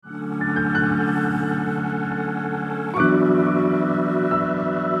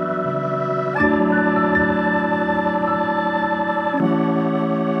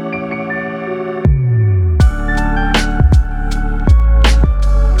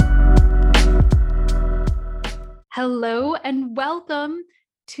Hello and welcome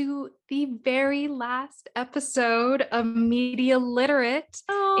to the very last episode of Media Literate,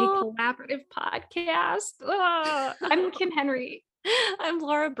 a collaborative podcast. I'm Kim Henry. I'm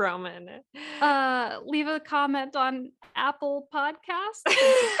Laura Broman. Leave a comment on Apple Podcasts and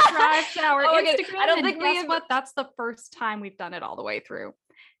subscribe to our Instagram. I don't think guess what? That's the first time we've done it all the way through.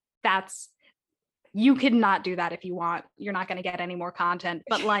 You cannot do that if you want. You're not going to get any more content.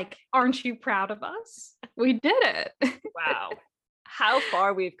 But aren't you proud of us? We did it. Wow. How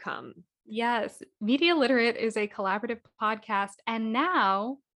far we've come. Yes. Media Literate is a collaborative podcast and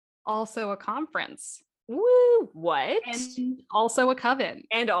now also a conference. Woo! What? And also a coven.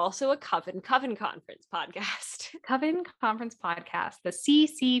 And also a coven conference podcast. Coven conference podcast, the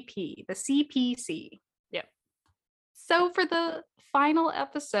CCP, the CPC. Yep. So for the final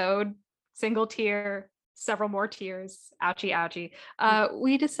episode, single tier, several more tiers, ouchie,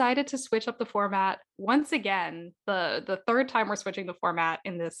 we decided to switch up the format once again. The third time we're switching the format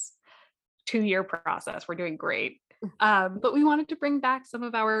in this 2-year process. We're doing great. But we wanted to bring back some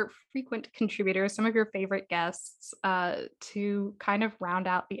of our frequent contributors, some of your favorite guests, to kind of round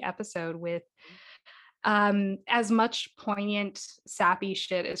out the episode with as much poignant, sappy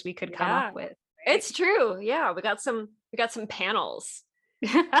shit as we could come up with. Right? It's true. Yeah, we got some panels.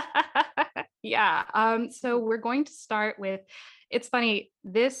 Yeah. So we're going to start with, it's funny,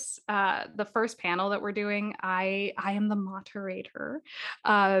 this the first panel that we're doing, I am the moderator.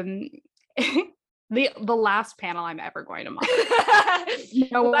 The last panel I'm ever going to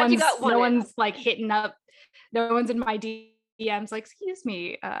moderate. No one's like hitting up, no one's in my DMs like, excuse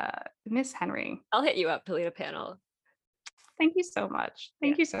me, Miss Henry. I'll hit you up to lead a panel. Thank you so much.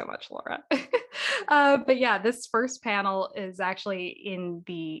 Thank you so much, Laura. But yeah, this first panel is actually in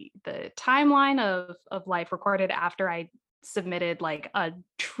the timeline of life, recorded after I submitted like a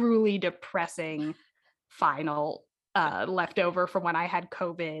truly depressing final leftover from when I had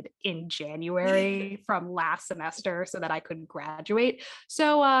COVID in January from last semester so that I couldn't graduate.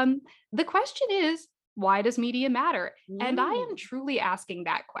 So the question is, why does media matter? And I am truly asking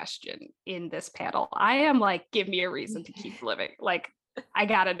that question in this panel. I am like, give me a reason to keep living. Like, I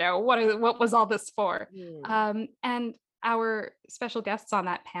gotta know what was all this for? And our special guests on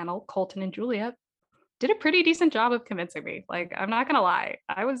that panel, Colton and Julia, did a pretty decent job of convincing me. Like, I'm not gonna lie.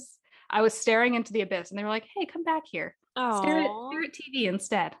 I was staring into the abyss and they were like, hey, come back here. Stare at TV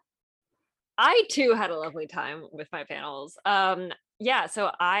instead. I too had a lovely time with my panels.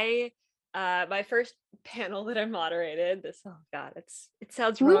 So my first panel that I moderated, it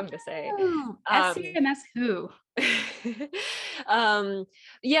sounds wrong to say. SCMS who?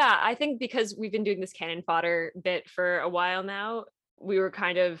 I think because we've been doing this cannon fodder bit for a while now, we were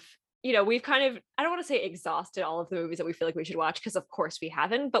kind of, we've kind of, I don't want to say exhausted all of the movies that we feel like we should watch, because of course we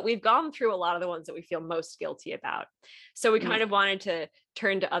haven't, but we've gone through a lot of the ones that we feel most guilty about. So we kind of wanted to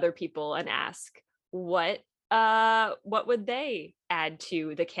turn to other people and ask, what would they add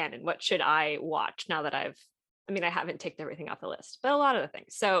to the canon? What should I watch now that I haven't ticked everything off the list, but a lot of the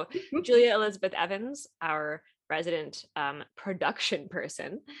things. So Julia Elizabeth Evans, our resident production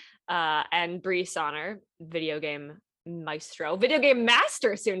person, and Bree Sonner, video game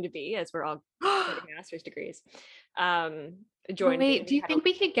master soon to be, as we're all getting master's degrees. Wait, do you think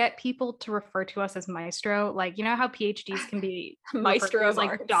we could get people to refer to us as maestro? Like, you know how PhDs can be maestro as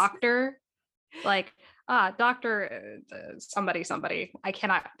like doctor? Like, Dr. somebody. I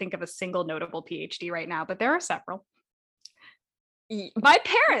cannot think of a single notable PhD right now, but there are several. My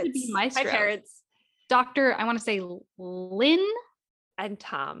parents. Dr. I want to say Lynn and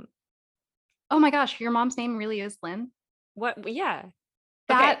Tom. Oh my gosh, your mom's name really is Lynn? What? Yeah.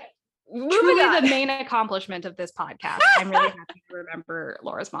 That truly the main accomplishment of this podcast. I'm really happy to remember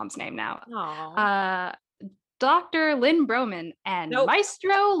Laura's mom's name now. Dr. Lynn Broman and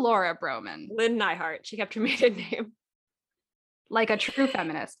Maestro Laura Broman. Lynn Nyhart. She kept her maiden name. Like a true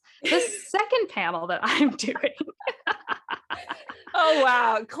feminist. The second panel that I'm doing. Oh,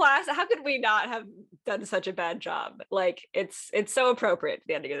 wow. Class. How could we not have done such a bad job? Like, it's so appropriate to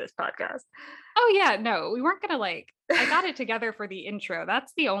the ending of this podcast. Oh, yeah. No, we weren't going to I got it together for the intro.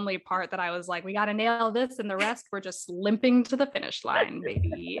 That's the only part that I was like, we got to nail this, and the rest we're just limping to the finish line,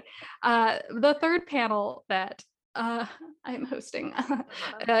 baby. The third panel that I'm hosting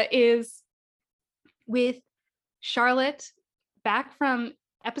is with Charlotte, back from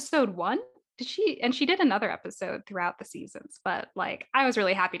episode 1. she did another episode throughout the seasons, but like I was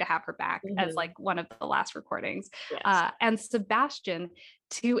really happy to have her back as like one of the last recordings. Yes. And Sebastian,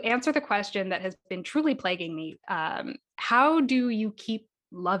 to answer the question that has been truly plaguing me, how do you keep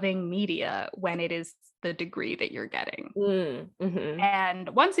loving media when it is the degree that you're getting? And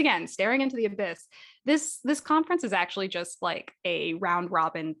once again, staring into the abyss, this conference is actually just like a round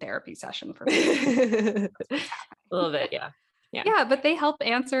robin therapy session for me. A little bit, yeah. Yeah, but they help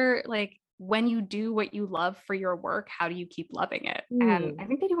answer like, when you do what you love for your work, how do you keep loving it? And I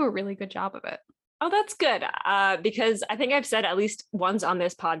think they do a really good job of it. Oh, that's good. Because I think I've said at least once on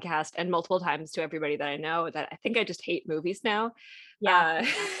this podcast and multiple times to everybody that I know that I think I just hate movies now. Yeah.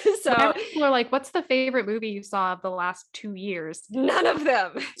 So whenever people are like, what's the favorite movie you saw of the last 2 years? None of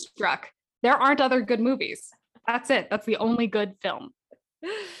them. Struck. There aren't other good movies. That's it. That's the only good film.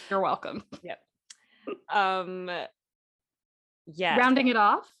 You're welcome. Yep. Yeah. Rounding it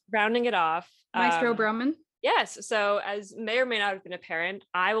off. Maestro Broman. Yes. So as may or may not have been apparent,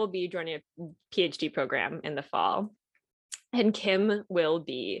 I will be joining a PhD program in the fall. And Kim will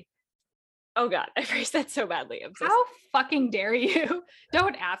be, oh God, I phrased that so badly. I'm so How fucking dare you?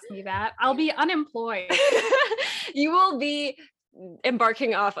 Don't ask me that. I'll be unemployed. You will be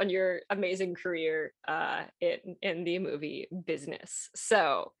embarking off on your amazing career in the movie business.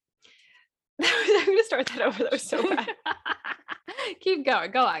 So I'm gonna start that over. That was so bad. Keep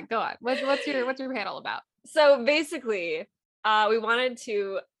going. Go on. What's your panel about? So basically, we wanted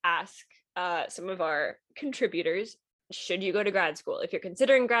to ask some of our contributors, should you go to grad school? If you're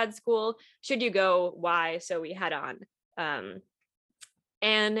considering grad school, should you go? Why? So we had on Anne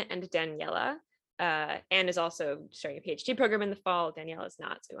and Daniela. Anne is also starting a PhD program in the fall. Daniela is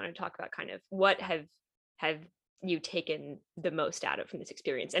not. So we want to talk about kind of what have you taken the most out of from this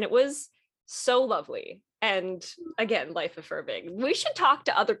experience? And it was so lovely. And again, life affirming. We should talk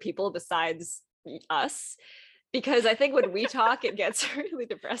to other people besides us, because I think when we talk, it gets really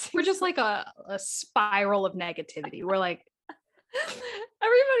depressing. We're just like a spiral of negativity. We're like,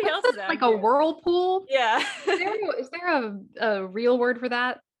 everybody else is like a whirlpool. Yeah. Is there a real word for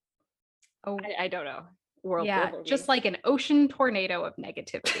that? Oh, I don't know. Whirlpool. Yeah, just like an ocean tornado of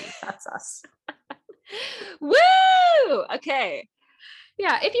negativity. That's us. Woo! Okay.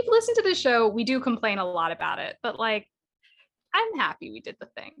 Yeah, if you've listened to the show, we do complain a lot about it, but like, I'm happy we did the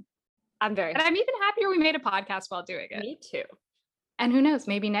thing. I'm even happier we made a podcast while doing it. Me too. And who knows,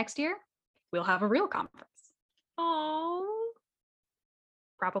 maybe next year we'll have a real conference. Oh,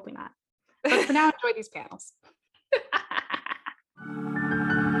 probably not. But for now, enjoy these panels.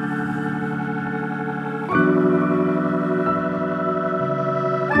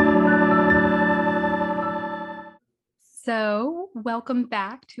 So welcome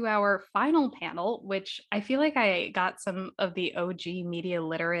back to our final panel, which I feel like I got some of the OG media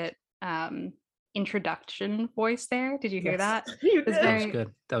literate introduction voice there. Did you hear that? That was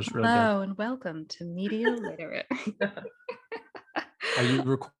good. That was really good. Hello and welcome to Media Literate. Are you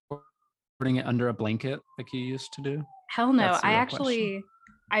recording it under a blanket like you used to do? Hell no.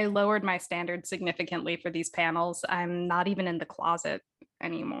 I lowered my standards significantly for these panels. I'm not even in the closet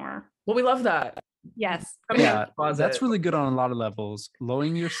anymore. Well, we love that. Yes. Yeah, that's really good on a lot of levels.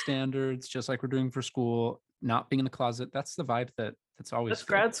 Lowering your standards, just like we're doing for school, not being in the closet. That's the vibe that's always That's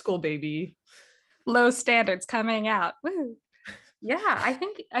grad school, baby. Low standards coming out. Woo. Yeah,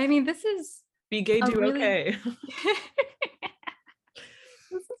 this is be gay, do okay.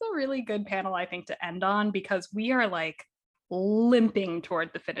 This is a really good panel, I think, to end on, because we are like limping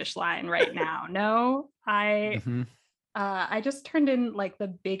toward the finish line right now. No, I just turned in like the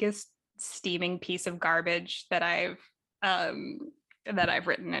biggest steaming piece of garbage that I've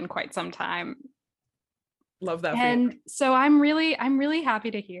written in quite some time. Love that. And so I'm really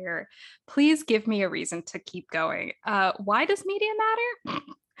happy to hear. Please give me a reason to keep going. Why does media matter?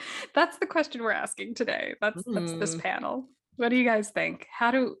 That's the question we're asking today. That's this panel. What do you guys think?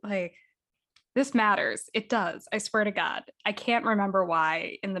 This matters? It does. I swear to God. I can't remember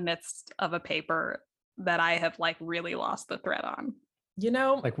why in the midst of a paper that I have like really lost the thread on.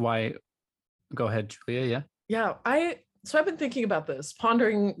 Like why? Go ahead, Julia. Yeah. I've been thinking about this,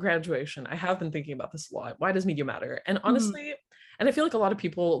 pondering graduation. I have been thinking about this a lot. Why does media matter? And honestly, and I feel like a lot of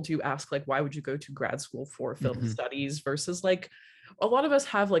people do ask, like, why would you go to grad school for film studies versus like, a lot of us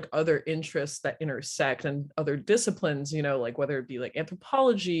have like other interests that intersect and other disciplines, like whether it be like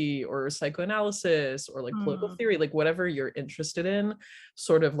anthropology or psychoanalysis or like political theory, like whatever you're interested in,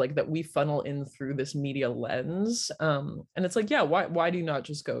 sort of like that we funnel in through this media lens. And it's like, yeah, why do you not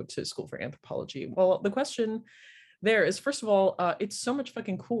just go to school for anthropology? Well, the question there is, first of all, it's so much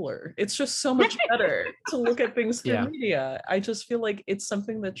fucking cooler. It's just so much better to look at things through media. I just feel like it's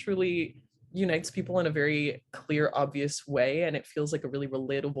something that truly unites people in a very clear, obvious way, and it feels like a really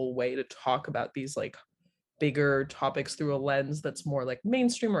relatable way to talk about these like bigger topics through a lens that's more like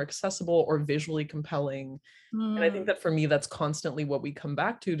mainstream or accessible or visually compelling. And I think that for me, that's constantly what we come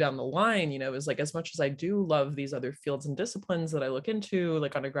back to down the line, is like, as much as I do love these other fields and disciplines that I look into,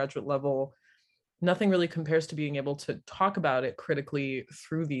 like undergraduate level, nothing really compares to being able to talk about it critically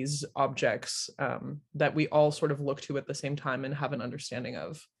through these objects that we all sort of look to at the same time and have an understanding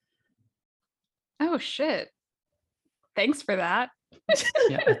of. Oh shit. Thanks for that.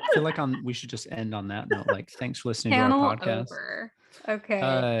 Yeah, I feel like we should just end on that note. Like, thanks for listening Panel to our podcast. over.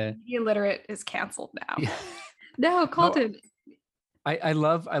 Okay. Media Literate is canceled now. Yeah. No, Colton. I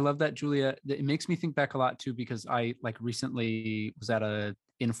love that, Julia. It makes me think back a lot too, because I like recently was at a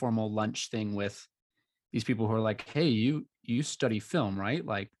informal lunch thing with these people who are like, hey, you study film, right?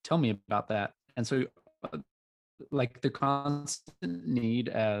 Like, tell me about that. And so like the constant need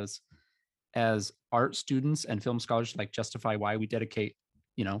as art students and film scholars to like justify why we dedicate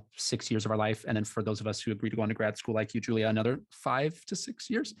 6 years of our life, and then for those of us who agree to go into grad school like you, Julia, another 5 to 6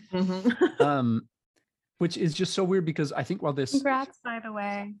 years. Which is just so weird, because I think while this Congrats, by the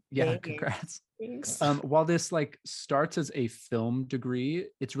way. Yeah, congrats. Thanks. While this like starts as a film degree,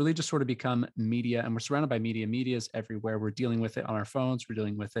 it's really just sort of become media, and we're surrounded by media. Media is everywhere. We're dealing with it on our phones. We're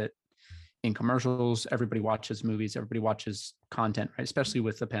dealing with it in commercials. Everybody watches movies. Everybody watches content, right? Especially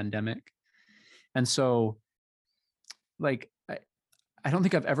with the pandemic. And so like, I don't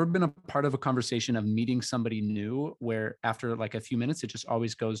think I've ever been a part of a conversation of meeting somebody new where after like a few minutes, it just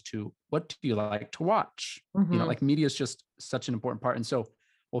always goes to, what do you like to watch? Like media is just such an important part. And so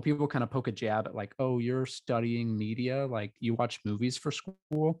while people kind of poke a jab at like, oh, you're studying media, like you watch movies for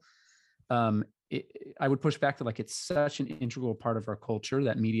school. I would push back to like, it's such an integral part of our culture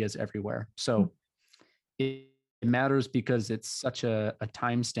that media is everywhere. So it matters because it's such a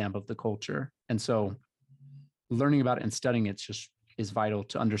timestamp of the culture. And so learning about it and studying it is vital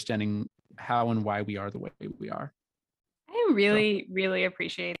to understanding how and why we are the way we are. I really, really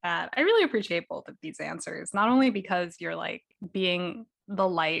appreciate that. I really appreciate both of these answers, not only because you're like being the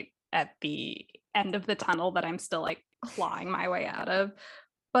light at the end of the tunnel that I'm still like clawing my way out of,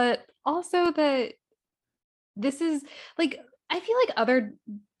 but also that this is like, I feel like other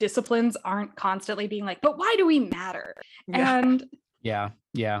disciplines aren't constantly being like, but why do we matter? Yeah. And yeah.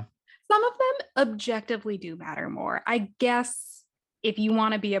 some of them objectively do matter more. I guess if you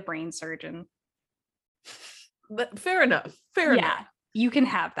want to be a brain surgeon. But fair enough. Enough. You can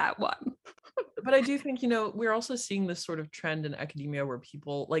have that one. But I do think, we're also seeing this sort of trend in academia where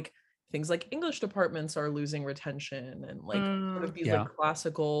people like things like English departments are losing retention, and like sort of these like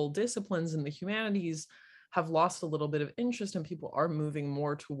classical disciplines in the humanities have lost a little bit of interest, and people are moving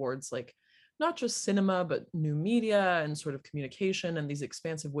more towards like not just cinema, but new media and sort of communication and these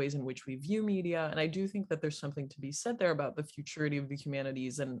expansive ways in which we view media. And I do think that there's something to be said there about the futurity of the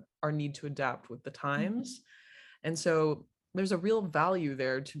humanities and our need to adapt with the times. And so there's a real value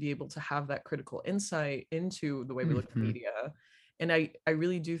there to be able to have that critical insight into the way we look at media. And I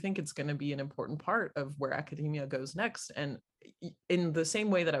really do think it's going to be an important part of where academia goes next. And in the same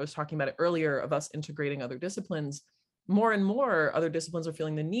way that I was talking about it earlier of us integrating other disciplines, more and more other disciplines are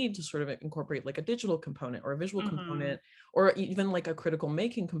feeling the need to sort of incorporate like a digital component or a visual component, or even like a critical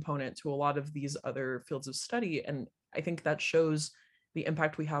making component to a lot of these other fields of study. And I think that shows the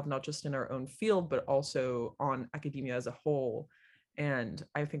impact we have, not just in our own field, but also on academia as a whole. And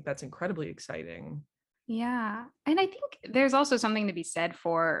I think that's incredibly exciting. Yeah. And I think there's also something to be said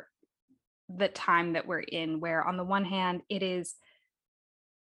for the time that we're in, where on the one hand, it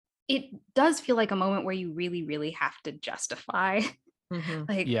does feel like a moment where you really, really have to justify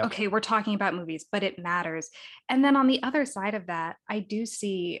okay, we're talking about movies, but it matters. And then on the other side of that, I do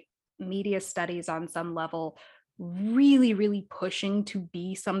see media studies on some level really, really pushing to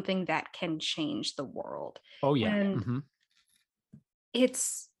be something that can change the world. Oh yeah. And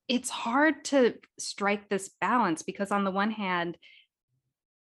it's hard to strike this balance, because on the one hand,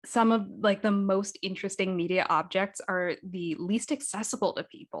 some of like the most interesting media objects are the least accessible to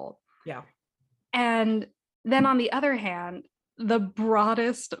people. Yeah. And then on the other hand, the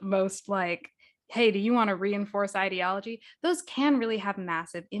broadest, most like, hey, do you want to reinforce ideology? Those can really have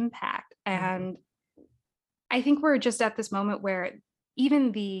massive impact. And I think we're just at this moment where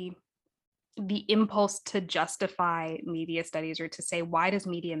even the impulse to justify media studies or to say, why does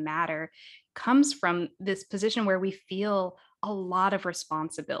media matter, comes from this position where we feel a lot of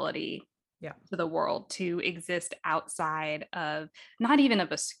responsibility to the world, to exist outside of, not even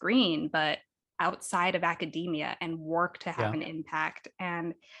of a screen, but outside of academia and work to have an impact.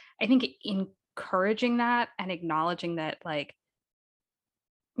 And I think encouraging that and acknowledging that, like,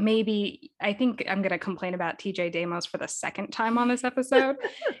 maybe, I think I'm going to complain about TJ Damos for the second time on this episode.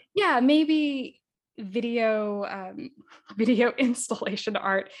 Yeah, maybe video installation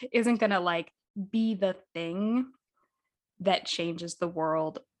art isn't going to like be the thing that changes the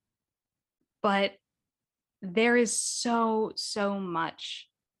world, but there is so much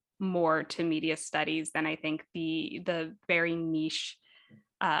more to media studies than I think the very niche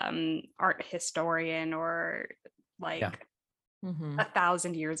art historian or like Yeah.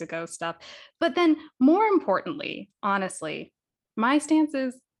 1,000 years ago stuff. But then more importantly, honestly, my stance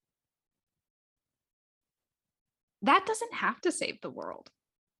is that doesn't have to save the world.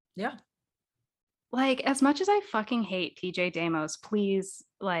 Yeah. Like, as much as I fucking hate TJ Damos, please,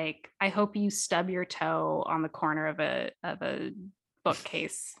 like, I hope you stub your toe on the corner of a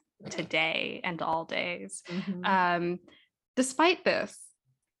bookcase today and all days. Despite this,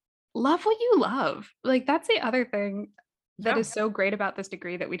 love what you love. Like, that's the other thing that is so great about this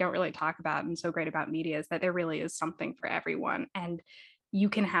degree that we don't really talk about, and so great about media, is that there really is something for everyone. And you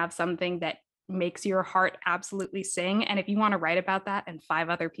can have something that makes your heart absolutely sing. And if you want to write about that and 5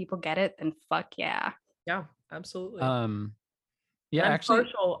 other people get it, then fuck yeah. Yeah, absolutely. Yeah, actually,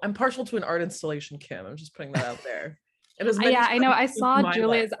 I'm partial to an art installation, Kim. I'm just putting that out there. It is Yeah, I know. I saw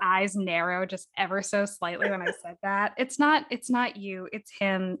Julia's eyes narrow just ever so slightly when I said that. It's not you, it's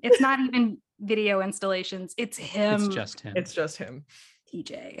him. It's not even video installations. It's him. it's just him. It's just him.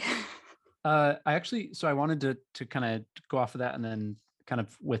 TJ. I wanted to kind of go off of that, and then kind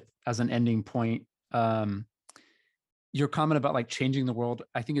of with as an ending point, your comment about like changing the world,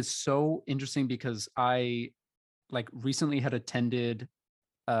 I think is so interesting, because I like recently had attended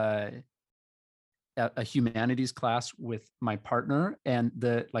a humanities class with my partner, and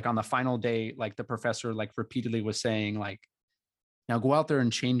on the final day, like the professor like repeatedly was saying like, now go out there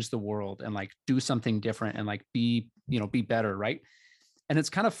and change the world and like do something different and like be better, right? And it's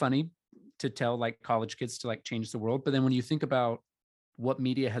kind of funny to tell like college kids to like change the world, but then when you think about what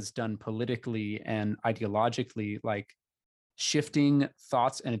media has done politically and ideologically, like shifting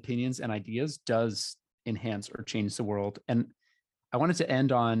thoughts and opinions and ideas does enhance or change the world. And I wanted to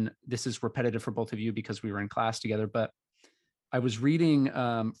end on, this is repetitive for both of you because we were in class together, but I was reading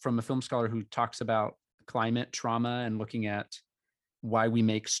from a film scholar who talks about climate trauma and looking at why we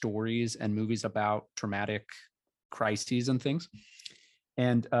make stories and movies about traumatic crises and things.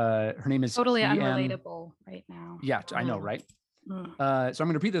 And her name is totally unrelatable right now. Yeah, I know, right? So I'm going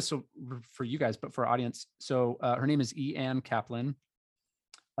to repeat this for you guys, but for our audience. So her name is E. Ann Kaplan.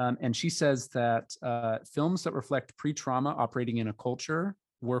 And she says that films that reflect pre-trauma operating in a culture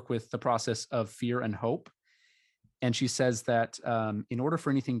work with the process of fear and hope. And she says that in order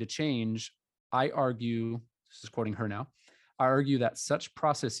for anything to change, I argue, this is quoting her now, I argue that such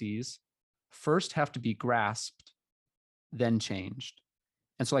processes first have to be grasped, then changed.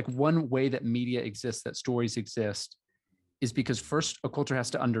 And so like one way that media exists, that stories exist, is because first a culture has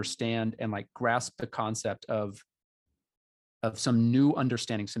to understand and like grasp the concept of some new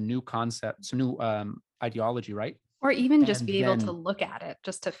understanding, some new concept, some new ideology, right? Or even just be able to look at it,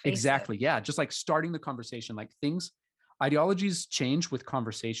 just to face exactly. Yeah. Just like starting the conversation, like ideologies change with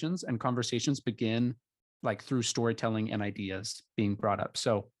conversations, and conversations begin like through storytelling and ideas being brought up.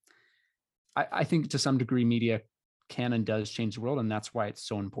 So I think to some degree media can and does change the world, and that's why it's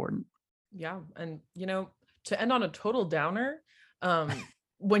so important. Yeah. And, to end on a total downer,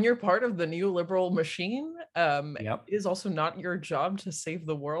 when you're part of the neoliberal machine, it is also not your job to save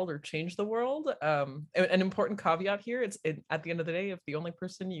the world or change the world. An important caveat here, at the end of the day, if the only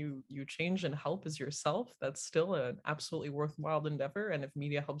person you change and help is yourself, that's still an absolutely worthwhile endeavor. And if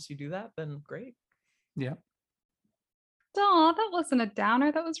media helps you do that, then great. Yeah. Oh, that wasn't a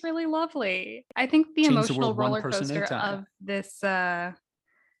downer. That was really lovely. I think the emotional roller coaster of this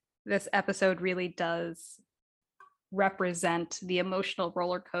episode really does represent the emotional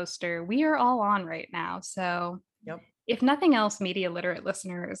roller coaster we are all on right now. So if nothing else, media literate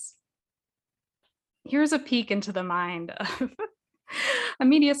listeners, here's a peek into the mind of a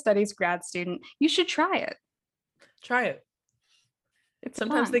media studies grad student. You should try it. Try it.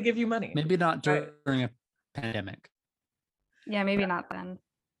 Sometimes they give you money. Maybe not during a pandemic. Yeah, maybe not then.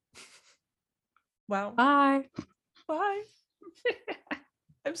 Wow. Bye. Bye.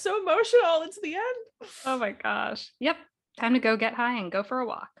 I'm so emotional. It's the end. Oh my gosh. Yep. Time to go get high and go for a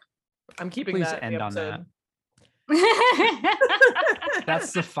walk. I'm keeping Please that end on that.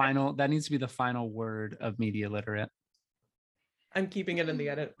 That's the final, that needs to be the final word of media literate. I'm keeping it in the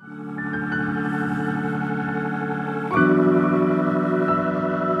edit.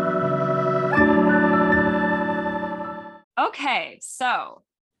 Okay, so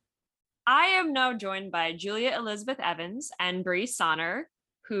I am now joined by Julia Elizabeth Evans and Bree Sonner,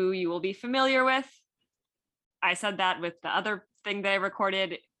 who you will be familiar with. I said that with the other thing that I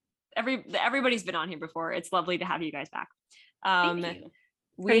recorded. Everybody's been on here before. It's lovely to have you guys back. Thank you.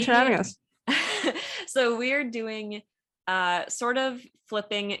 Thanks for having us. So we're doing sort of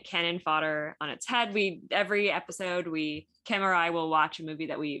flipping canon fodder on its head. Every episode Kim or I will watch a movie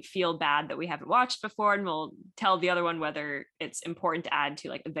that we feel bad that we haven't watched before, and we'll tell the other one whether it's important to add to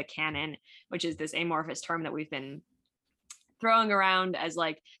like the canon, which is this amorphous term that we've been throwing around as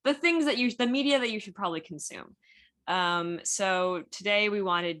like the media that you should probably consume. So today we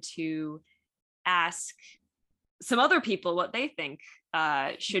wanted to ask some other people what they think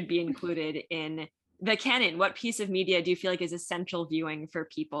should be included in the canon. What piece of media do you feel like is essential viewing for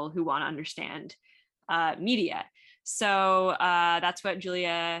people who want to understand media? So that's what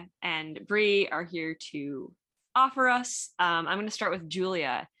Julia and Bree are here to offer us. I'm going to start with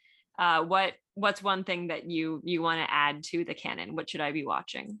Julia. What's one thing that you want to add to the canon? What should I be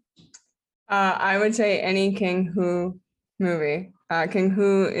watching? I would say any King Hu movie. King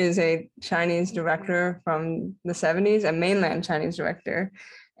Hu is a Chinese director from the 70s, a mainland Chinese director.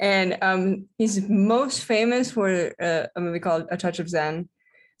 And he's most famous for a movie called A Touch of Zen.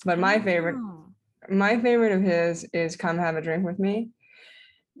 But my favorite of his is Come Have a Drink with Me,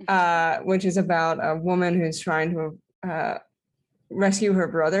 which is about a woman who's trying to rescue her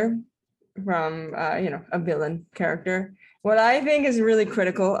brother from, a villain character. What I think is really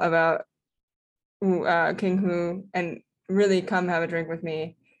critical about King Hu and really Come Have a Drink with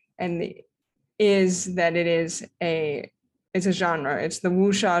Me is that it's a genre. It's the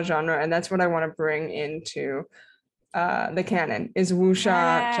wuxia genre, and that's what I want to bring into the canon is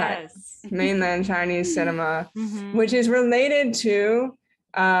wuxia, mainland Chinese cinema, which is related to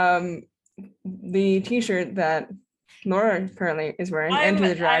the T-shirt that Laura currently is wearing, Enter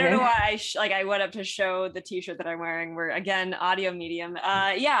the Dragon. I don't know why I went up to show the T-shirt that I'm wearing. We're again audio medium.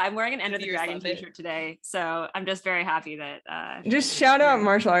 I'm wearing an Enter the Dragon T-shirt today, so I'm just very happy that. Just shout out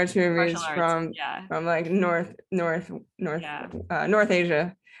martial arts movies from like North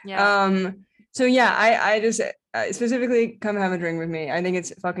Asia. Yeah. So yeah, I just specifically Come Have a Drink with Me. I think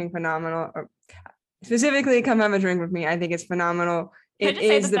it's fucking phenomenal. Specifically, Come Have a Drink with Me. I think it's phenomenal. Can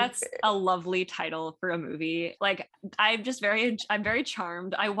I just say that's a lovely title for a movie? Like, I'm very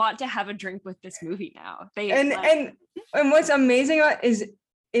charmed. I want to have a drink with this movie now. And what's amazing about is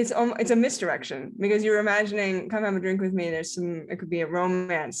it's a misdirection because you're imagining Come Have a Drink with Me. It could be a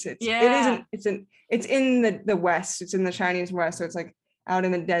romance. It's in the West. It's in the Chinese West. So it's like out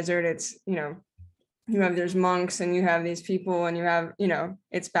in the desert. It's, there's monks and you have these people and you have,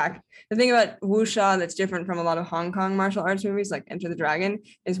 it's back. The thing about wuxia that's different from a lot of Hong Kong martial arts movies like Enter the Dragon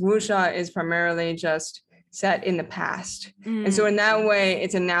is wuxia is primarily just set in the past. And so in that way,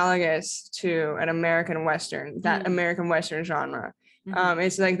 it's analogous to an American Western, that American Western genre.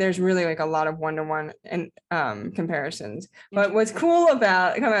 It's like there's really like a lot of one-to-one and comparisons. But what's cool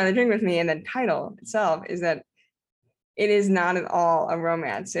about Come Have a Drink with Me and the title itself is that it is not at all a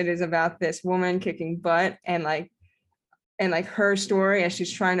romance. It is about this woman kicking butt and her story as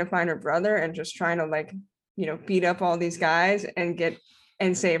she's trying to find her brother and just trying to beat up all these guys and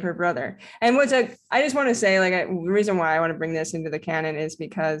save her brother. And I just want to say the reason why I want to bring this into the canon is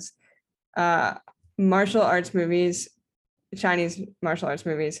because martial arts movies, Chinese martial arts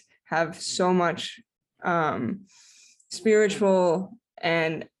movies have so much spiritual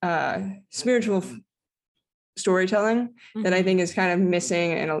storytelling that I think is kind of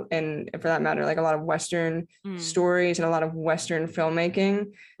missing and for that matter, like a lot of Western stories and a lot of Western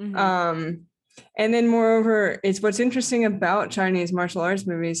filmmaking. And then moreover, it's what's interesting about Chinese martial arts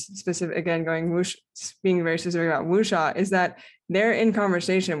movies, specific, again, being very specific about wuxia, is that they're in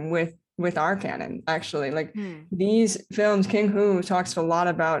conversation with our canon, actually. These films, King Hu talks a lot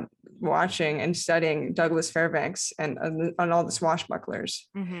about watching and studying Douglas Fairbanks and all the swashbucklers.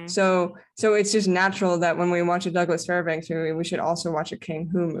 So it's just natural that when we watch a Douglas Fairbanks movie, we should also watch a King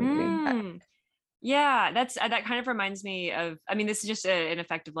Hu movie. Yeah, that kind of reminds me of, this is just an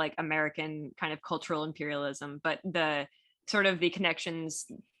effect of like American kind of cultural imperialism, but the sort of the connections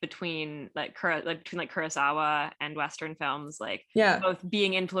between Kurosawa and Western films, both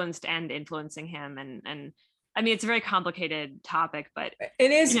being influenced and influencing him. And it's a very complicated topic, but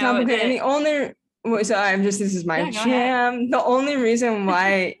it is complicated. And the only, this is my jam. The only reason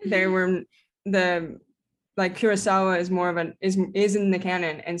why there were Kurosawa is more of is in the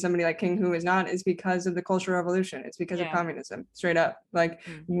canon and somebody like King Hu is not is because of the Cultural Revolution. It's because of communism, straight up.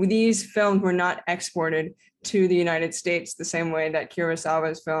 These films were not exported to the United States the same way that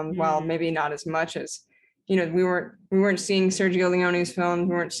Kurosawa's films, while maybe not as much as, we weren't seeing Sergio Leone's films,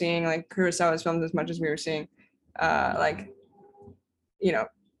 we weren't seeing Kurosawa's films as much as we were seeing you know,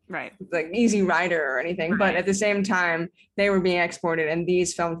 Right. like Easy Rider or anything, but Right. at the same time they were being exported and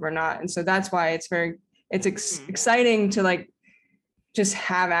these films were not, and so that's why it's exciting to like just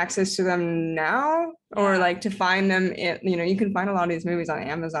have access to them now, or Yeah. like to find them in, you know, you can find a lot of these movies on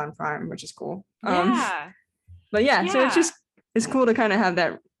Amazon Prime, which is cool. Yeah. But yeah, so Yeah. it's cool to kind of have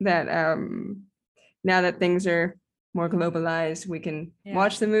that now that things are more globalized, we can Yeah.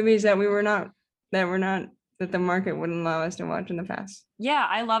 watch the movies that that the market wouldn't allow us to watch in the past. Yeah,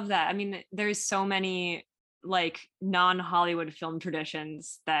 I love that. I mean, there's so many like non-Hollywood film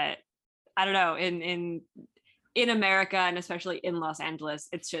traditions that I don't know, in America and especially in Los Angeles,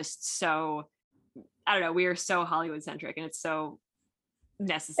 it's just so, I don't know, we are so Hollywood centric and it's so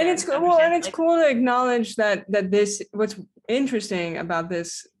necessary. And it's to cool. understand, And it's like, cool to acknowledge that this, what's interesting about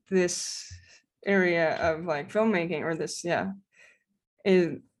this area of like filmmaking, or this,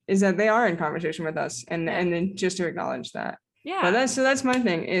 is that they are in conversation with us, and Yeah. and then just to acknowledge that. yeah. But that's my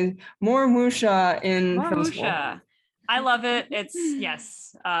thing, is more wuxia in More film school. wuxia. I love it. It's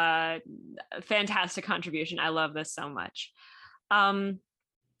yes, fantastic contribution. I love this so much.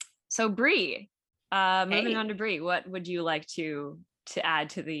 So Bree, moving on to Bree, what would you like to add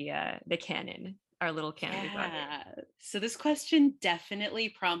to the canon, our little canon? we brought here? So this question definitely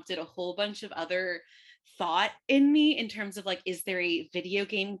prompted a whole bunch of other thought in me in terms of like, is there a video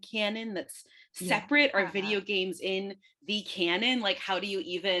game canon that's separate? Are video games in the canon? Like, how do you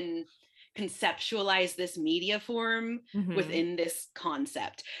even conceptualize this media form Mhm. within this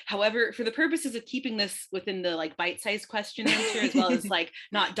concept? However, for the purposes of keeping this within the like bite-sized question answer, as well as like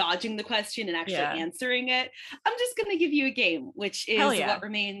not dodging the question and actually Yeah. answering it, I'm just going to give you a game, which is Hell yeah. What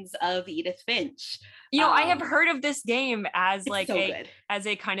Remains of Edith Finch. You know, I have heard of this game as It's like so good. as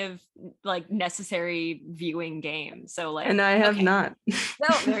a kind of like necessary viewing game. So like, And I have Okay. not.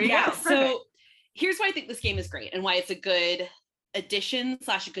 no, there you Yeah, go. so here's why I think this game is great and why it's a good addition /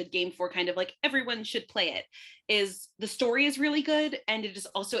 a good game for kind of like everyone should play it, is the story is really good, and it is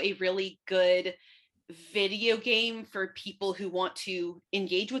also a really good video game for people who want to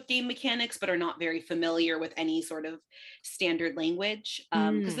engage with game mechanics but are not very familiar with any sort of standard language,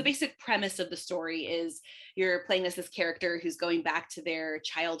 because the basic premise of the story is you're playing as this character who's going back to their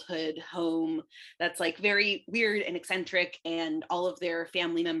childhood home that's like very weird and eccentric, and all of their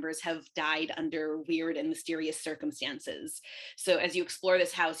family members have died under weird and mysterious circumstances. So as you explore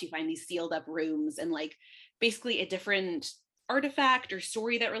this house, you find these sealed up rooms and like basically a different artifact or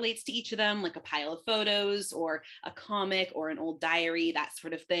story that relates to each of them, like a pile of photos or a comic or an old diary, that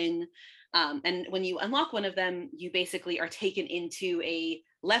sort of thing. And when you unlock one of them, you basically are taken into a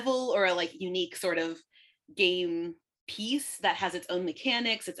level or a like unique sort of game piece that has its own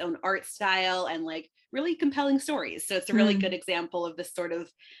mechanics, its own art style, and like really compelling stories. So it's a really good example of this sort of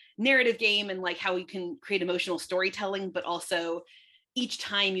narrative game and like how you can create emotional storytelling, but also each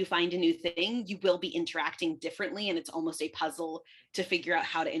time you find a new thing, you will be interacting differently, and it's almost a puzzle to figure out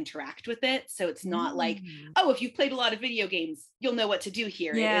how to interact with it. So it's not like, oh, if you've played a lot of video games, you'll know what to do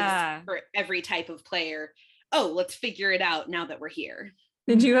here. Yeah. It is for every type of player. Oh, let's figure it out now that we're here.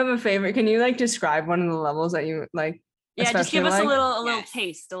 Did you have a favorite? Can you like describe one of the levels that you like? Yeah, just give us especially a like? little Yes.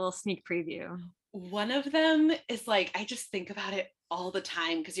 taste, a little sneak preview. One of them is like, I just think about it all the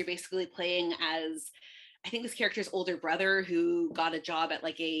time because you're basically playing as, I think this character's older brother who got a job at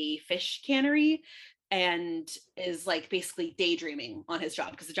like a fish cannery and is like basically daydreaming on his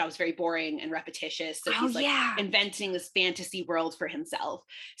job because the job is very boring and repetitious. So he's like inventing this fantasy world for himself.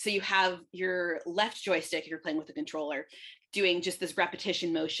 So you have your left joystick, if you're playing with a controller, doing just this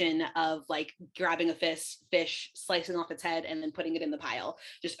repetition motion of like grabbing a fish, slicing off its head, and then putting it in the pile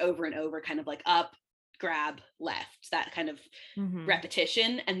just over and over, kind of like up, grab, left, that kind of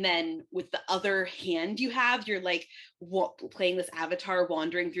repetition. And then with the other hand you have, you're like playing this avatar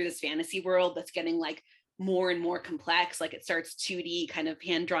wandering through this fantasy world that's getting like more and more complex. Like it starts 2D kind of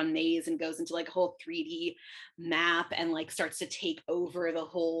hand-drawn maze and goes into like a whole 3D map and like starts to take over the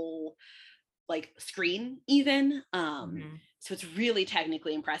whole like screen even. So it's really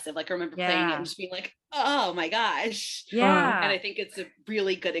technically impressive. Like I remember playing it and just being like, oh my gosh. Yeah. And I think it's a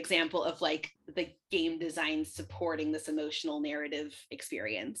really good example of like the game design supporting this emotional narrative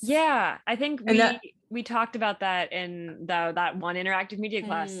experience. Yeah, I think we talked about that in that one interactive media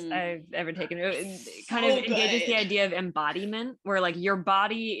class I've ever taken. It kind of engages the idea of embodiment, where like your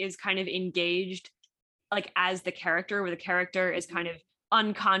body is kind of engaged like as the character, where the character is kind of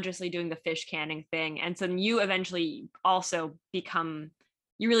unconsciously doing the fish canning thing, and so then you eventually also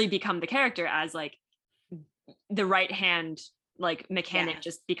really become the character as like the right hand like mechanic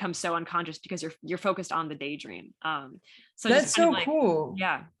just becomes so unconscious because you're focused on the daydream. So that's so like, cool.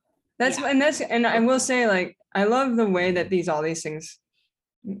 Yeah, and I will say, like, I love the way that all these things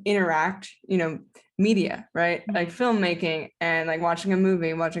interact, media, right? Like filmmaking and like watching a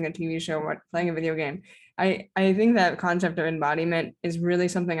movie, watching a TV show, playing a video game. I think that concept of embodiment is really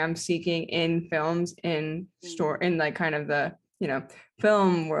something I'm seeking in films, in like kind of the,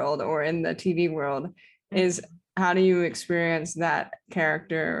 film world or in the TV world, is how do you experience that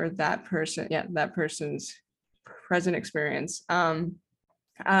character or that person's present experience. And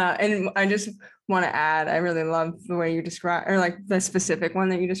I just want to add, I really love the way you describe, or like the specific one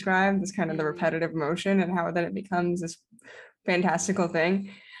that you described, this kind of the repetitive motion and how that it becomes this fantastical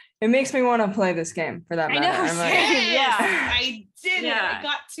thing. It makes me want to play this game for that matter. I know, Yes, I did it. I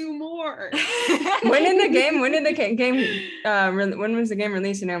got 2 more. When was the game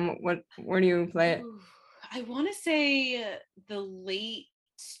released, and where do you play it? I want to say the late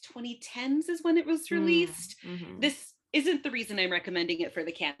 2010s is when it was released. This isn't the reason I'm recommending it for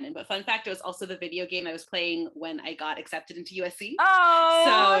the canon, but fun fact, it was also the video game I was playing when I got accepted into USC.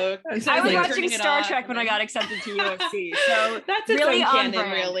 Oh, so I was like watching Star Trek when I got accepted to USC. So that's its really own on canon,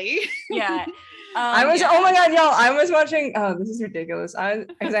 brand. really. Yeah. I was, oh my God, y'all, I was watching, this is ridiculous.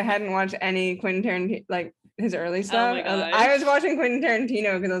 Because I hadn't watched any Quentin Tarantino, like his early stuff. I was watching Quentin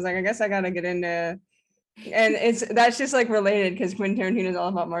Tarantino because I was like, I guess I gotta get into, and that's just like related because Quentin Tarantino is all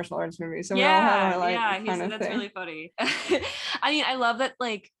about martial arts movies. So we all have our like kind of that's thing. really funny. I mean, I love that,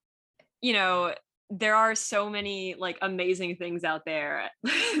 like, there are so many like amazing things out there.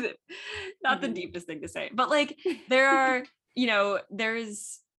 Not the deepest thing to say, but like there are,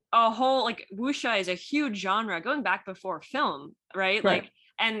 there's a whole, like, wuxia is a huge genre going back before film, right? Like,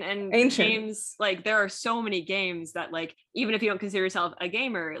 and ancient games, like there are so many games that, like, even if you don't consider yourself a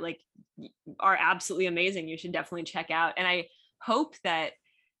gamer, like, are absolutely amazing. You should definitely check out. And I hope that,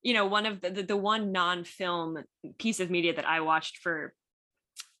 one of the one non-film piece of media that I watched for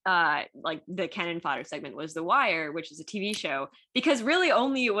like the cannon fodder segment was The Wire, which is a TV show, because really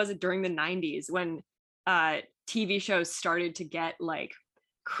only it was during the 90s when TV shows started to get like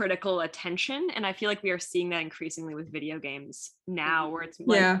critical attention, and I feel like we are seeing that increasingly with video games now, where it's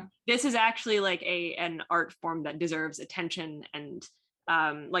like this is actually like an art form that deserves attention, and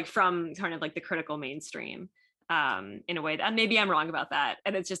like from kind of like the critical mainstream, in a way that maybe I'm wrong about that,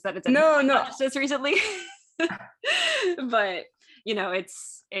 and it's just that it's just this recently. But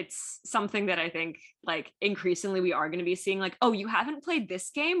it's something that I think like increasingly we are going to be seeing, like, oh, you haven't played this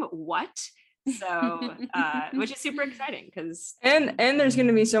game, what? So which is super exciting, because and there's going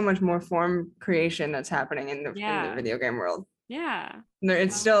to be so much more form creation that's happening in the video game world.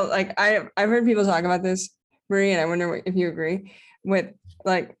 It's still like I've heard people talk about this, Brie, and I wonder if you agree with,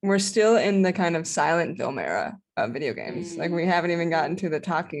 like, we're still in the kind of silent film era of video games. Like we haven't even gotten to the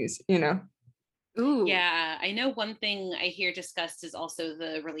talkies, Ooh. Yeah, I know one thing I hear discussed is also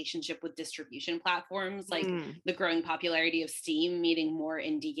the relationship with distribution platforms, like the growing popularity of Steam, meaning more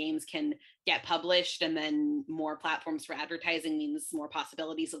indie games can get published, and then more platforms for advertising means more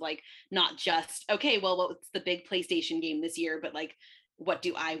possibilities of, like, not just, okay, well, what's the big PlayStation game this year, but like, what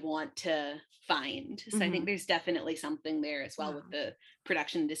do I want to find? So I think there's definitely something there as well with the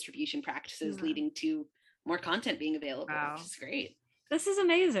production and distribution practices leading to more content being available, which is great. This is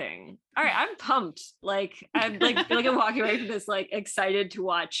amazing. All right, I'm pumped. Like, I'm like feel like I'm walking away from this like excited to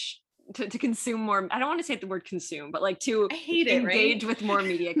watch, to consume more. I don't want to say the word consume, but like to engage with more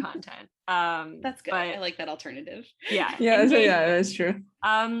media content. That's good. I like that alternative. Yeah. That's true.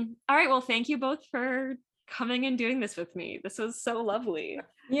 All right. Well, thank you both for coming and doing this with me. This was so lovely.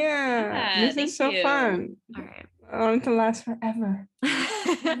 This is so fun. All right. I want it to last forever.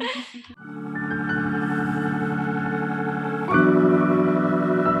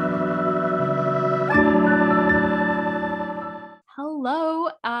 Hello,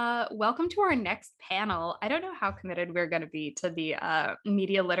 welcome to our next panel. I don't know how committed we're going to be to the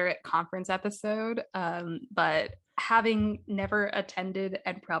Media Literate Conference episode, but having never attended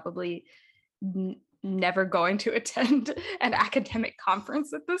and probably never going to attend an academic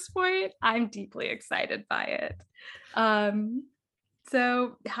conference at this point, I'm deeply excited by it.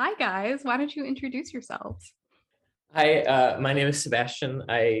 So, hi guys, why don't you introduce yourselves? Hi, my name is Sebastian.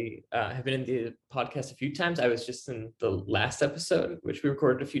 I have been in the podcast a few times. I was just in the last episode, which we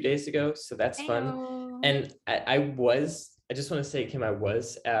recorded a few days ago, so that's fun. And I just want to say, Kim, I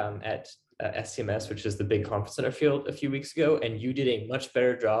was at SCMS, which is the big conference in our field, a few weeks ago, and you did a much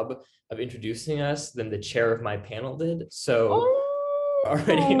better job of introducing us than the chair of my panel did. So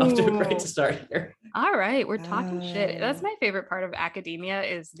already off to a great start here. All right, we're talking shit. That's my favorite part of academia,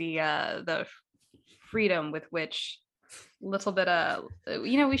 is the freedom with which little bit of,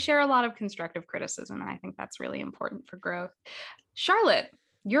 we share a lot of constructive criticism, and I think that's really important for growth. Charlotte,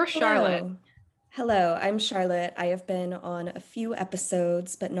 you're Charlotte. Hello, I'm Charlotte. I have been on a few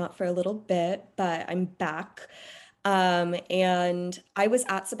episodes, but not for a little bit, but I'm back. And I was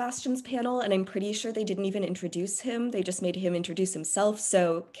at Sebastian's panel, and I'm pretty sure they didn't even introduce him. They just made him introduce himself.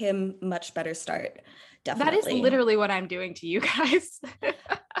 So, Kim, much better start. That is Definitely. literally what I'm doing to you guys.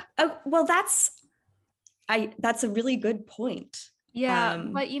 Oh, well, that's a really good point. Yeah,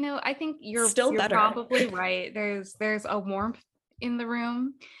 but I think you're better. probably right. There's a warmth in the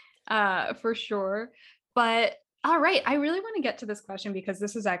room, for sure. But all right, I really want to get to this question because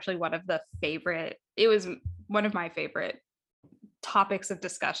this is actually it was one of my favorite topics of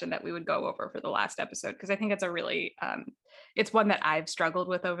discussion that we would go over for the last episode, because I think it's a really it's one that I've struggled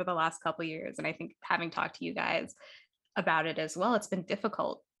with over the last couple of years, and I think having talked to you guys about it as well, it's been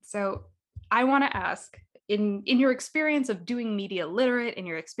difficult. So I want to ask, in your experience of doing media literate, in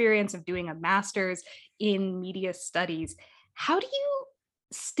your experience of doing a master's in media studies, how do you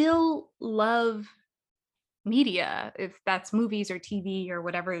still love media, if that's movies or TV or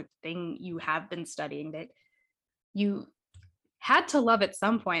whatever thing you have been studying that you had to love at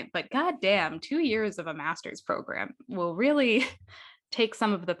some point, but goddamn, 2 years of a master's program will really take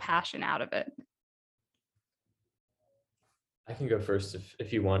some of the passion out of it. I can go first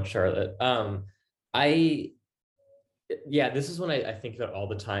if you want, Charlotte. This is one I think about all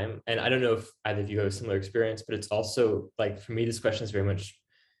the time. And I don't know if either of you have a similar experience, but it's also like, for me, this question is very much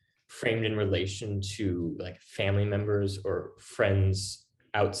framed in relation to like family members or friends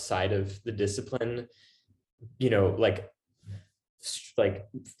outside of the discipline, like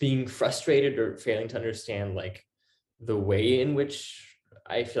being frustrated or failing to understand like the way in which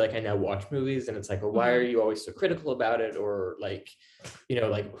I feel like I now watch movies, and it's like, well, why are you always so critical about it? Or like,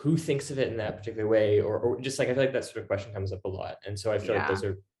 like who thinks of it in that particular way? Or just like, I feel like that sort of question comes up a lot. And so I feel like those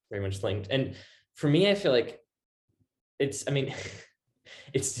are very much linked. And for me, I feel like it's been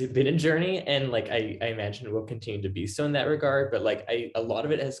a journey, and like, I imagine it will continue to be so in that regard. But like, a lot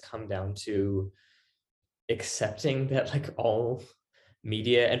of it has come down to accepting that like all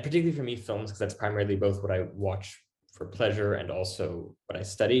media, and particularly for me, films, because that's primarily both what I watch for pleasure and also what I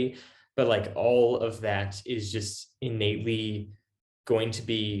study, but like all of that is just innately going to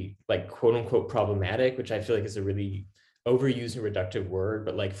be like quote unquote problematic, which I feel like is a really overused and reductive word,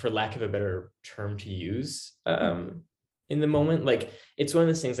 but like for lack of a better term to use in the moment, like it's one of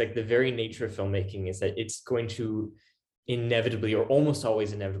those things, like the very nature of filmmaking is that it's going to inevitably, or almost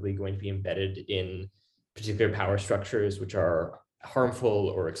always inevitably, going to be embedded in particular power structures which are harmful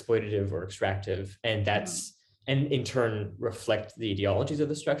or exploitative or extractive, and that's and in turn reflect the ideologies of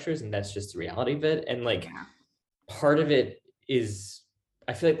the structures, and that's just the reality of it. And like part of it is,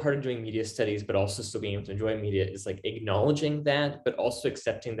 I feel like part of doing media studies but also still being able to enjoy media is like acknowledging that, but also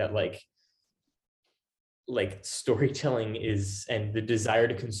accepting that like storytelling is, and the desire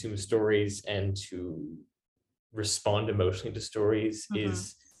to consume stories and to respond emotionally to stories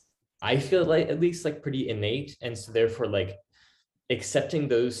is, I feel like, at least like pretty innate. And so therefore like accepting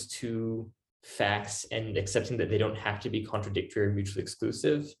those two facts and accepting that they don't have to be contradictory or mutually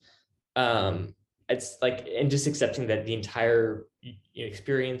exclusive, it's like, and just accepting that the entire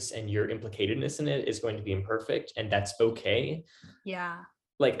experience and your implicatedness in it is going to be imperfect, and that's okay.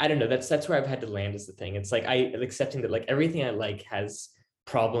 Like, I don't know, that's where I've had to land, is the thing. It's like accepting that like everything I like has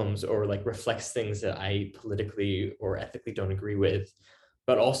problems or like reflects things that I politically or ethically don't agree with,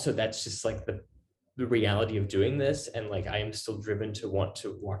 but also that's just like the reality of doing this. And like, I am still driven to want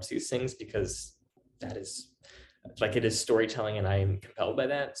to watch these things because that is like, it is storytelling and I am compelled by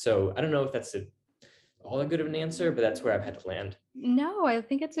that. So I don't know if that's all that good of an answer, but that's where I've had to land. No, I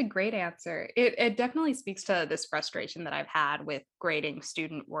think it's a great answer. It definitely speaks to this frustration that I've had with grading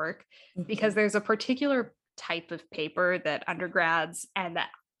student work, because there's a particular type of paper that undergrads, and that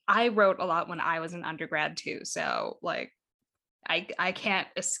I wrote a lot when I was an undergrad too. So like, I can't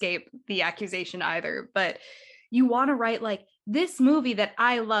escape the accusation either, but you want to write like, this movie that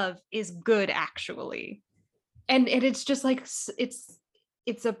I love is good actually. And it's just like,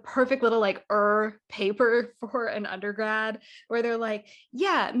 it's a perfect little like paper for an undergrad, where they're like,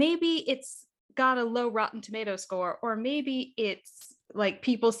 yeah, maybe it's got a low Rotten Tomato score, or maybe it's like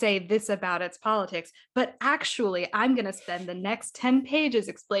people say this about its politics, but actually I'm going to spend the next 10 pages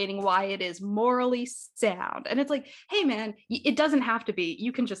explaining why it is morally sound. And it's like, hey man, it doesn't have to be,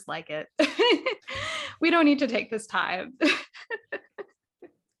 you can just like it. We don't need to take this time.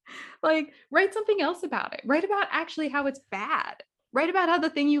 Like, write something else about it. Write about actually how it's bad. Write about how the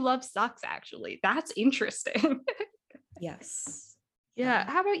thing you love sucks, actually. That's interesting. Yes. Yeah.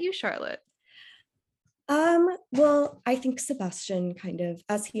 How about you, Charlotte? Well, I think Sebastian kind of,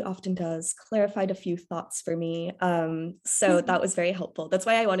 as he often does, clarified a few thoughts for me. So that was very helpful. That's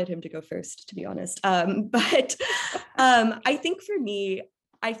why I wanted him to go first, to be honest. But I think for me,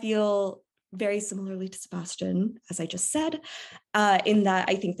 I feel very similarly to Sebastian, as I just said, in that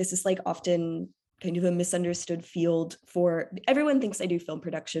I think this is like often kind of a misunderstood field for everyone thinks I do film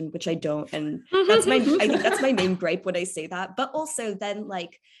production, which I don't. And I think that's my main gripe when I say that. But also then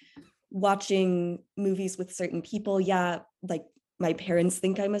like watching movies with certain people, yeah, like my parents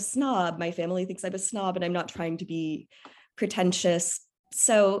think I'm a snob, my family thinks I'm a snob, and I'm not trying to be pretentious.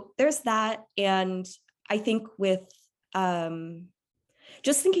 So there's that. And I think with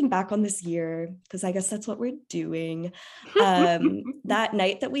just thinking back on this year, because I guess that's what we're doing, that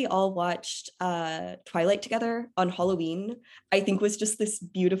night that we all watched Twilight together on Halloween, I think was just this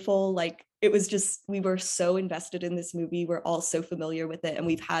beautiful, like, it was just, we were so invested in this movie. We're all so familiar with it. And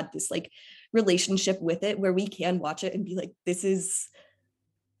we've had this like relationship with it where we can watch it and be like, this is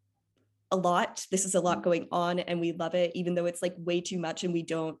a lot. This is a lot going on. And we love it, even though it's like way too much and we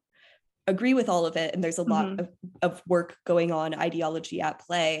don't agree with all of it. And there's a lot of work going on, ideology at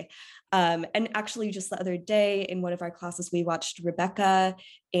play. And actually just the other day in one of our classes, we watched Rebecca,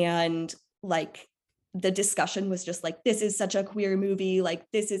 and like the discussion was just like, this is such a queer movie. Like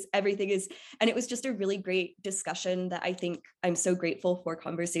this is everything is, and it was just a really great discussion that I think I'm so grateful for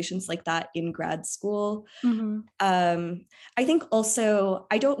conversations like that in grad school. I think also,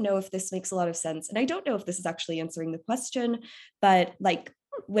 I don't know if this makes a lot of sense, and I don't know if this is actually answering the question, but like,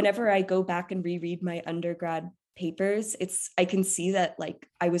 whenever I go back and reread my undergrad papers, I can see that like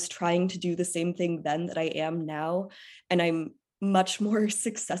I was trying to do the same thing then that I am now, and I'm much more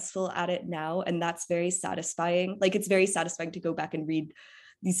successful at it now, and that's very satisfying. Like it's very satisfying to go back and read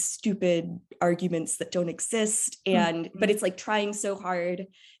these stupid arguments that don't exist, and but it's like trying so hard,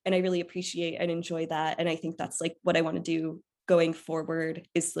 and I really appreciate and enjoy that. And I think that's like what I want to do going forward,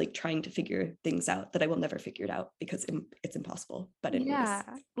 is like trying to figure things out that I will never figure it out because it's impossible. But anyways. Yeah,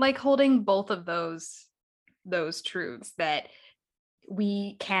 like holding both of those truths, that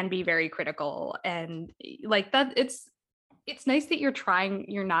we can be very critical, and like that it's nice that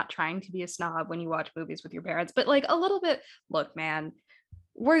you're not trying to be a snob when you watch movies with your parents, but like a little bit, look, man,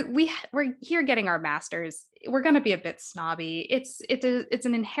 we're here getting our masters, we're going to be a bit snobby. It's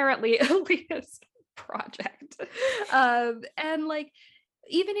an inherently elitist project, and like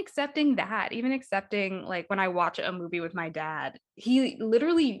even accepting like when I watch a movie with my dad, he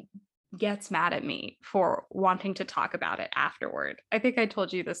literally gets mad at me for wanting to talk about it afterward. I think I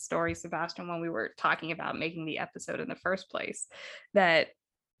told you this story, Sebastian, when we were talking about making the episode in the first place, that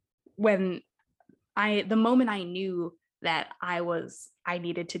when the moment I knew that I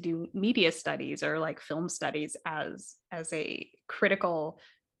needed to do media studies or like film studies as a critical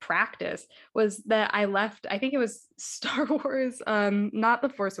practice, was that I left, I think it was Star Wars, not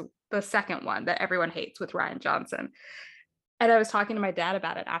the second one that everyone hates with Rian Johnson. And I was talking to my dad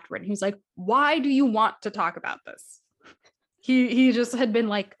about it afterward, and he was like, why do you want to talk about this? He just had been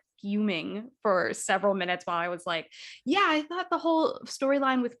like fuming for several minutes while I was like, yeah, I thought the whole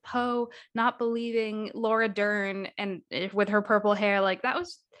storyline with Poe not believing Laura Dern and with her purple hair, like that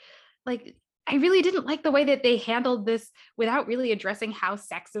was like, I really didn't like the way that they handled this without really addressing how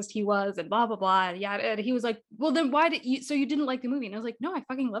sexist he was and blah, blah, blah. Yeah. And he was like, well, then why so you didn't like the movie? And I was like, no, I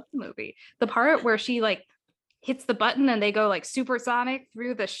fucking loved the movie. The part where she like hits the button and they go like supersonic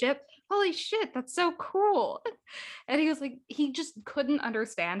through the ship. Holy shit, that's so cool. And he was like, he just couldn't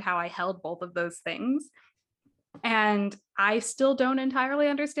understand how I held both of those things. And I still don't entirely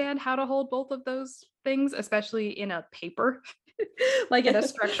understand how to hold both of those things, especially in a paper, like in a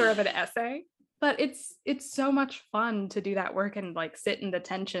structure of an essay. But it's so much fun to do that work and like sit in the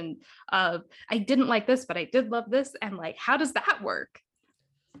tension of, I didn't like this, but I did love this. And like, how does that work?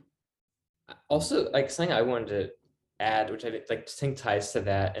 Also, like something I wanted to add, which I like think ties to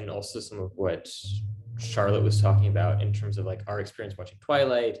that, and also some of what Charlotte was talking about in terms of like our experience watching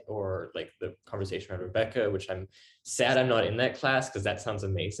Twilight, or like the conversation around Rebecca, which I'm sad I'm not in that class because that sounds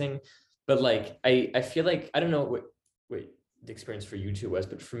amazing. But like I feel like, I don't know what the experience for you two was,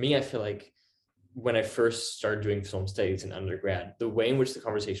 but for me, I feel like when I first started doing film studies in undergrad, the way in which the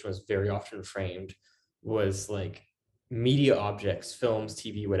conversation was very often framed was like media objects, films,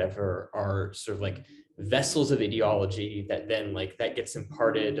 TV, whatever, are sort of like vessels of ideology that then like that gets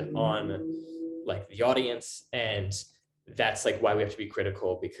imparted on like the audience, and that's like why we have to be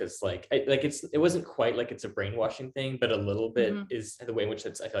critical, because like it wasn't quite like it's a brainwashing thing, but a little bit is the way in which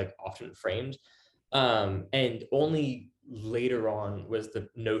it's, I feel like, often framed. And only later on was the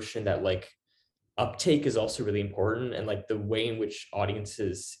notion that like uptake is also really important, and like the way in which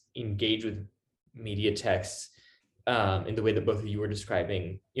audiences engage with media texts in the way that both of you were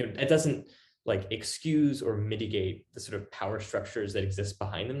describing, it doesn't like excuse or mitigate the sort of power structures that exist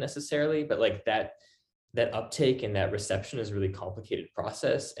behind them necessarily, but like that uptake and that reception is a really complicated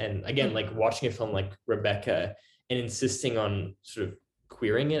process. And again, like watching a film like Rebecca and insisting on sort of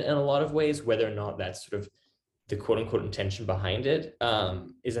queering it in a lot of ways, whether or not that's sort of the quote unquote intention behind it,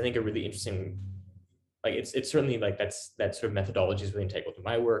 is I think a really interesting, like it's certainly like that sort of methodology is really integral to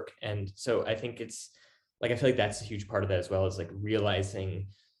my work. And so I think it's like, I feel like that's a huge part of that as well, is like realizing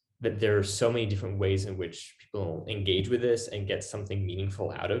that there are so many different ways in which people engage with this and get something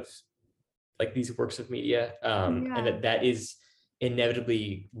meaningful out of like these works of media, and that is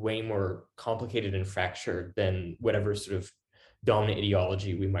inevitably way more complicated and fractured than whatever sort of dominant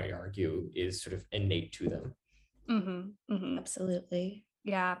ideology we might argue is sort of innate to them. Absolutely.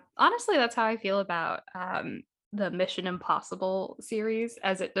 Yeah, honestly, that's how I feel about the Mission Impossible series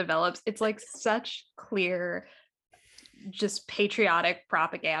as it develops. It's like such clear, just patriotic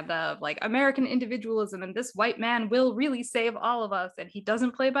propaganda of like American individualism, and this white man will really save all of us, and he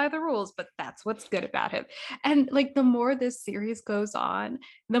doesn't play by the rules, but that's what's good about him. And like the more this series goes on,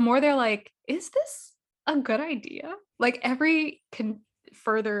 the more they're like, is this a good idea? Like every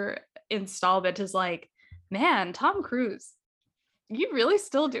further installment is like, man, Tom Cruise, you really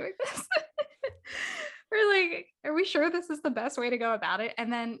still doing this? We're like, are we sure this is the best way to go about it?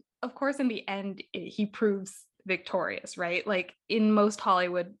 And then of course in the end he proves victorious, right? Like in most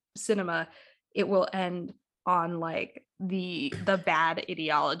Hollywood cinema, it will end on like the bad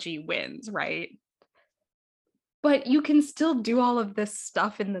ideology wins, right? But you can still do all of this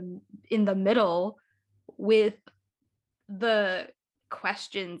stuff in the middle with the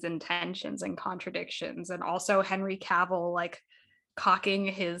questions and tensions and contradictions, and also Henry Cavill like cocking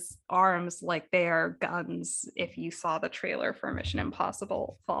his arms like they are guns. If you saw the trailer for Mission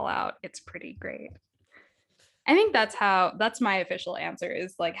Impossible Fallout, it's pretty great. I think that's my official answer,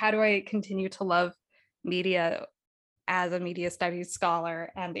 is like, how do I continue to love media as a media studies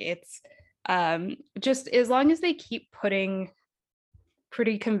scholar? And it's just as long as they keep putting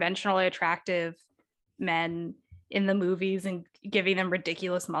pretty conventionally attractive men in the movies and giving them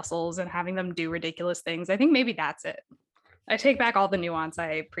ridiculous muscles and having them do ridiculous things, I think maybe that's it. I take back all the nuance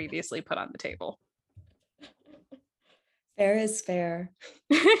I previously put on the table. Fair is fair.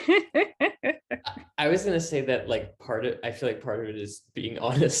 I was gonna say that like I feel like part of it is being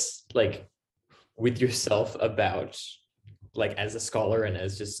honest, like with yourself about, like as a scholar and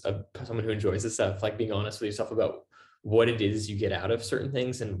as just someone who enjoys this stuff, like being honest with yourself about what it is you get out of certain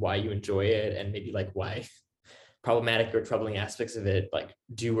things and why you enjoy it, and maybe like why problematic or troubling aspects of it like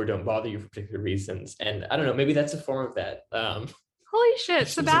do or don't bother you for particular reasons. And I don't know, maybe that's a form of that. Holy shit,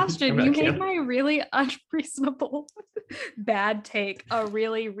 Sebastian, you made my really unreasonable bad take a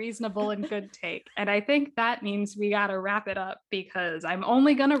really reasonable and good take. And I think that means we gotta wrap it up, because I'm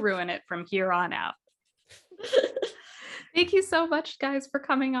only gonna ruin it from here on out. Thank you so much, guys, for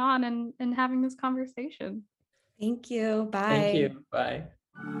coming on and having this conversation. Thank you. Bye. Thank you. Bye.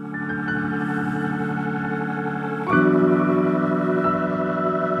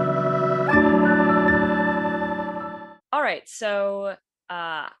 All right, so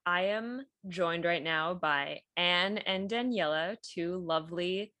I am joined right now by Anne and Daniela, two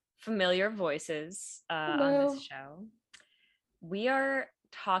lovely familiar voices on this show. We are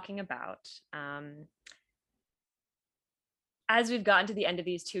talking about, as we've gotten to the end of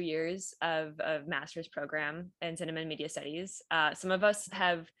these 2 years of master's program in cinema and media studies, some of us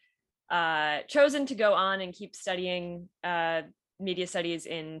have chosen to go on and keep studying media studies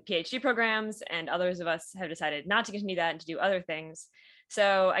in PhD programs, and others of us have decided not to continue that and to do other things.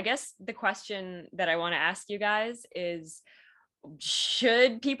 So I guess the question that I want to ask you guys is,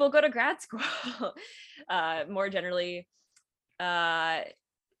 should people go to grad school? More generally,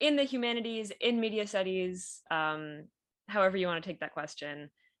 in the humanities, in media studies, however you want to take that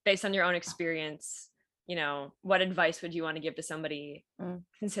question, based on your own experience, you know, what advice would you want to give to somebody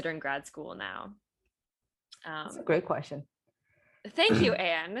considering grad school now? That's a great question. Thank you,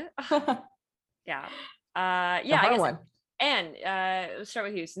 Anne. Yeah. I guess, Anne, let's start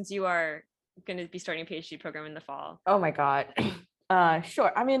with you, since you are going to be starting a PhD program in the fall. Oh my God.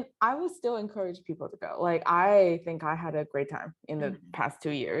 Sure. I mean, I would still encourage people to go. Like, I think I had a great time in the past 2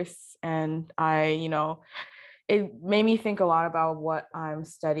 years. And it made me think a lot about what I'm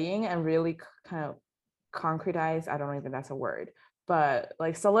studying and really kind of concretize, I don't know if that's a word, but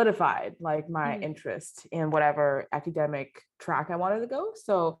like solidified like my interest in whatever academic track I wanted to go.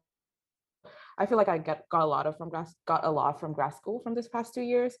 So I feel like I got a lot from grad school from this past 2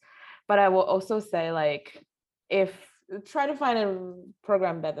 years. But I will also say, like, if try to find a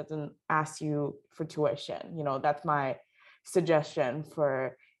program that doesn't ask you for tuition. That's my suggestion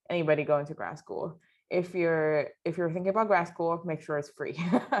for anybody going to grad school. If you're thinking about grad school, make sure it's free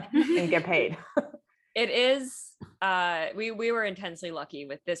and get paid. It is. We were intensely lucky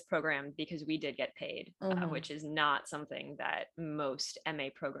with this program because we did get paid, which is not something that most MA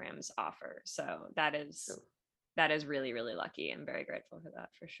programs offer. So that is really, really lucky. I'm very grateful for that,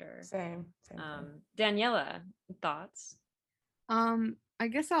 for sure. Same. Daniela, thoughts? I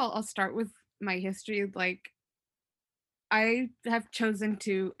guess I'll start with my history. Like, I have chosen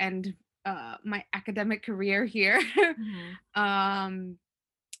to end my academic career here.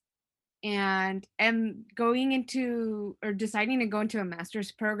 And going into or deciding to go into a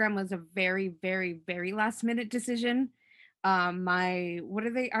master's program was a very, very, very last minute decision. What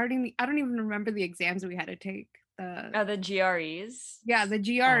are they? I don't even remember the exams we had to take. The GREs. Yeah, the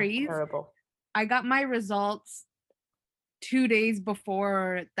GREs. Terrible. I got my results 2 days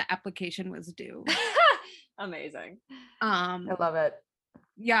before the application was due. Amazing. I love it.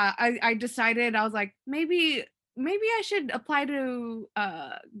 Yeah, I decided, I was like, maybe I should apply to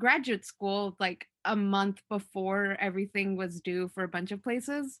graduate school like a month before everything was due for a bunch of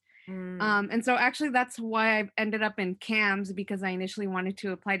places. And so actually that's why I ended up in CAMS, because I initially wanted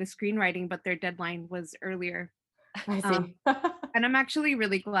to apply to screenwriting, but their deadline was earlier. I see. And I'm actually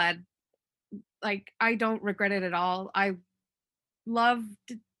really glad. Like, I don't regret it at all. I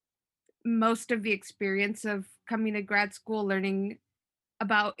loved most of the experience of coming to grad school, learning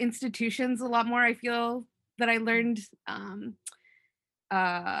about institutions a lot more. I feel that I learned in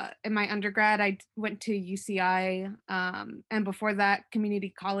my undergrad. I went to UCI, and before that community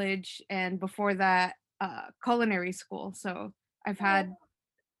college, and before that culinary school. So I've had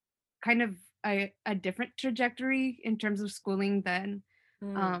kind of a different trajectory in terms of schooling than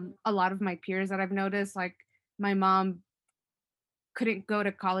a lot of my peers that I've noticed. Like, my mom couldn't go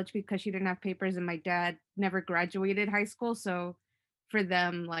to college because she didn't have papers, and my dad never graduated high school. So for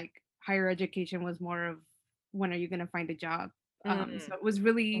them, like, higher education was more of, when are you going to find a job? So it was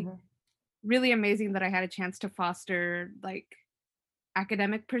really, really amazing that I had a chance to foster like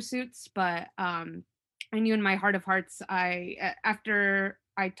academic pursuits. But I knew in my heart of hearts, after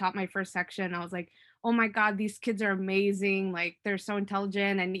I taught my first section, I was like, oh my God, these kids are amazing. Like, they're so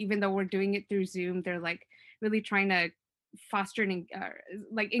intelligent. And even though we're doing it through Zoom, they're like really trying to foster and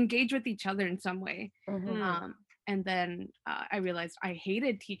like engage with each other in some way. And then I realized I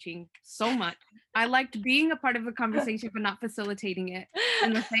hated teaching so much. I liked being a part of the conversation, but not facilitating it.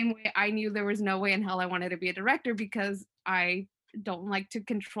 In the same way, I knew there was no way in hell I wanted to be a director, because I don't like to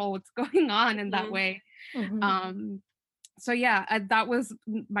control what's going on in that way. So yeah, that was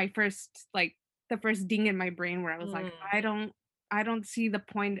my first, like, the first ding in my brain, where I was like, I don't see the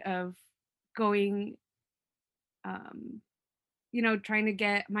point of going, trying to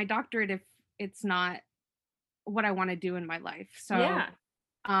get my doctorate if it's not what I want to do in my life. So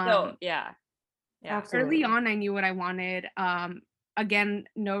early on, I knew what I wanted. Again,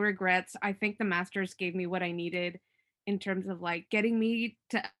 no regrets. I think the master's gave me what I needed in terms of like getting me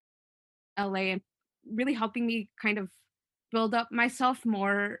to LA and really helping me kind of build up myself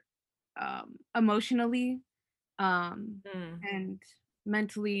more emotionally and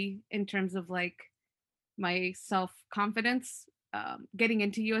mentally, in terms of like my self-confidence. Getting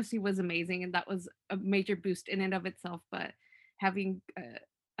into USC was amazing, and that was a major boost in and of itself. But having,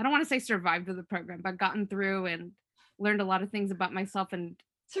 I don't want to say survived the program, but gotten through and learned a lot of things about myself. And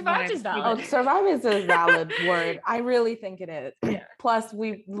survived is valid. Oh, survive is a valid word. I really think it is. Yeah. Plus,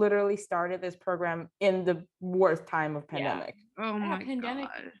 we literally started this program in the worst time of pandemic. Oh my pandemic,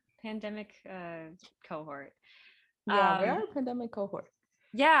 God. Pandemic cohort. Yeah, we are a pandemic cohort.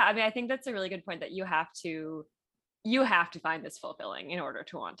 Yeah, I mean, I think that's a really good point, that you have to find this fulfilling in order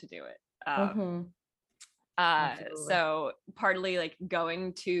to want to do it. So partly like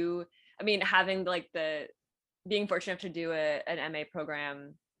going to, I mean, having like being fortunate enough to do an MA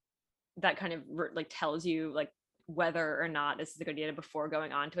program that kind of like tells you like whether or not this is a good idea before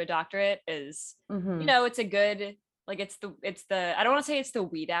going on to a doctorate is, it's a good, like, it's the, I don't want to say it's the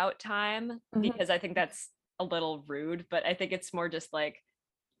weed out time, because I think that's a little rude, but I think it's more just like,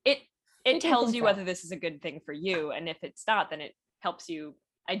 it tells you whether this is a good thing for you, and if it's not, then it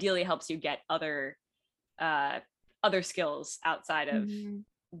ideally helps you get other skills outside of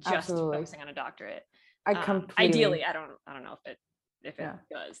just focusing on a doctorate. Ideally, I don't know if it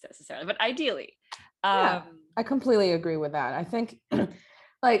does necessarily, but ideally, I completely agree with that. I think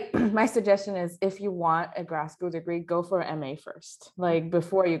like my suggestion is, if you want a grad school degree, go for an MA first, like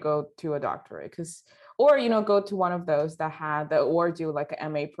before you go to a doctorate, or go to one of those that or do like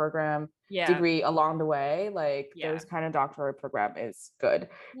an MA program degree along the way, like those kind of doctorate program is good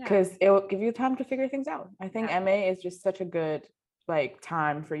because it will give you time to figure things out. I think MA is just such a good like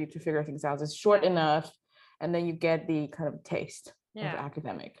time for you to figure things out. It's short enough, and then you get the kind of taste of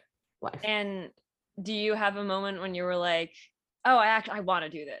academic life. And do you have a moment when you were like, oh, I want to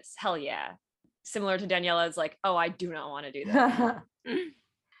do this, hell yeah, similar to Daniela's like, oh, I do not want to do that?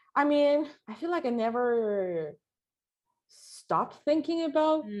 I mean, I feel like I never stopped thinking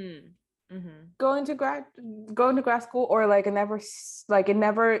about going to grad school, or like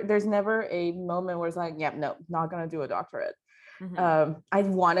there's never a moment where it's like, yeah, no, not gonna do a doctorate. I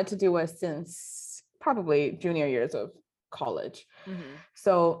wanted to do it since probably junior years of college.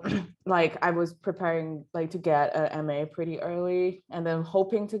 So like I was preparing like to get an MA pretty early, and then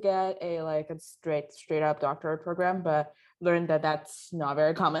hoping to get a straight up doctorate program, but learned that that's not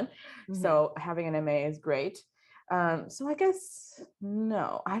very common. So having an MA is great. So I guess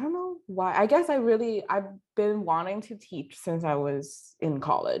no, I don't know why. I guess I've been wanting to teach since I was in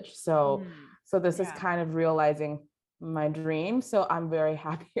college. So this is kind of realizing my dream. So I'm very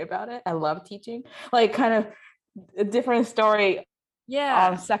happy about it. I love teaching. Like kind of a different story.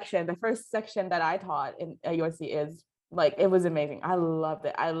 Section. The first section that I taught at USC is like, it was amazing. I loved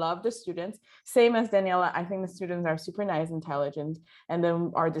it. I love the students. Same as Daniela. I think the students are super nice, intelligent. And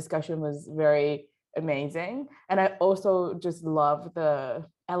then our discussion was very amazing. And I also just love the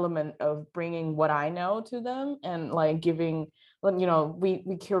element of bringing what I know to them and like giving, you know, we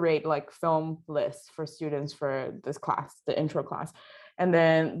curate like film lists for students for this class, the intro class. And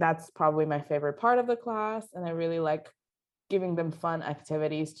then that's probably my favorite part of the class. And I really like giving them fun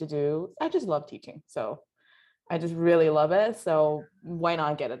activities to do. I just love teaching. So I just really love it. So why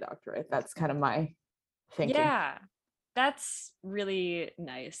not get a doctorate? That's kind of my thinking. Yeah, that's really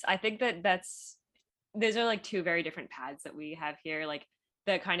nice. I think those are like two very different paths that we have here. Like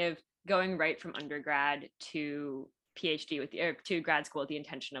the kind of going right from undergrad to PhD to grad school with the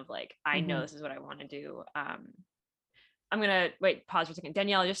intention of like, I know this is what I want to do. I'm gonna pause for a second.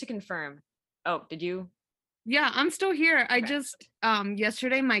 Danielle, just to confirm. Oh, did you? Yeah, I'm still here. Okay. I just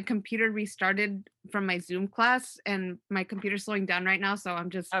yesterday my computer restarted from my Zoom class, and my computer's slowing down right now, so I'm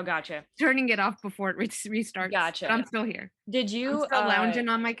just gotcha, turning it off before it restarts. Gotcha. But I'm still here. Did you I'm still lounging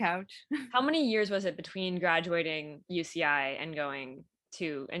on my couch? How many years was it between graduating UCI and going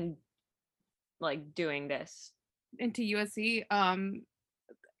to and like doing this into USC?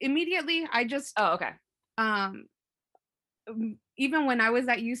 Immediately, I just okay. Even when I was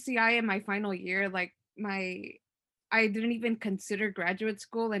at UCI in my final year, like I didn't even consider graduate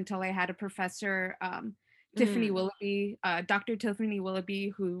school until I had a professor, Tiffany Willoughby, Dr. Tiffany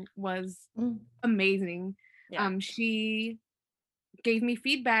Willoughby, who was amazing. She gave me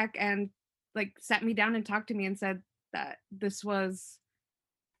feedback and like sat me down and talked to me and said that this was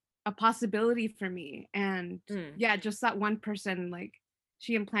a possibility for me. And just that one person, like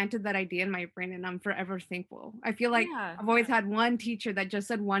she implanted that idea in my brain, and I'm forever thankful. I feel like I've always had one teacher that just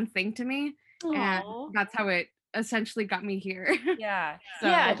said one thing to me. Aww. And that's how it essentially got me here.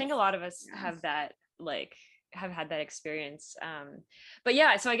 I think a lot of us have that, like have had that experience. But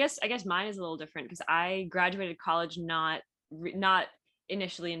yeah, so I guess mine is a little different because I graduated college not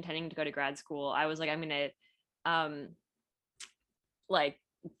initially intending to go to grad school. I was like, I'm gonna like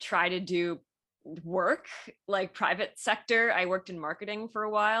try to do work, like private sector. I worked in marketing for a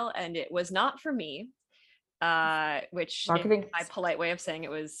while, and it was not for me. Which marketing, my polite way of saying it,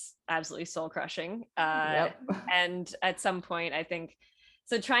 was absolutely soul crushing. And at some point, I think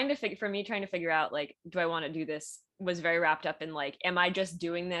so. Trying to figure out like, do I want to do this, was very wrapped up in like, am I just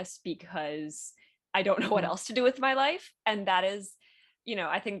doing this because I don't know what else to do with my life? And that is, you know,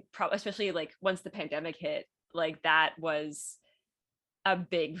 I think especially like once the pandemic hit, like that was a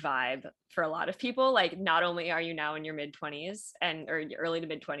big vibe for a lot of people. Like, not only are you now in your mid-20s or your early to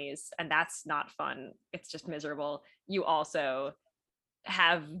mid-20s, and that's not fun, it's just miserable, you also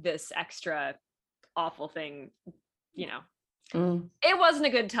have this extra awful thing, you know. It wasn't a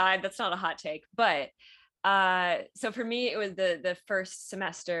good time. That's not a hot take, but so for me, it was the first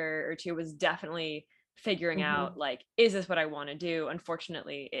semester or two was definitely figuring out like, is this what I want to do?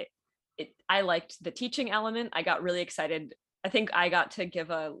 Unfortunately, I liked the teaching element. I got really excited. I think I got to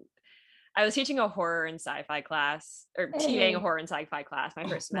I was teaching a horror and sci-fi class, or TAing a horror and sci-fi class my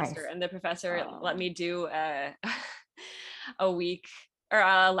first semester. And the professor let me do a week or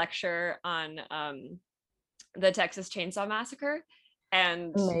a lecture on the Texas Chainsaw Massacre,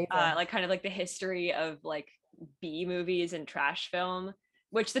 and like kind of like the history of like B movies and trash film,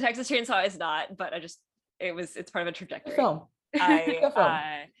 which the Texas Chainsaw is not, but it's part of a trajectory. Film.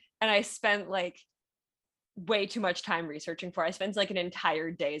 And I spent like way too much time researching for. I spent like an entire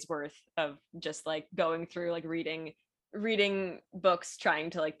day's worth of just like going through like reading books, trying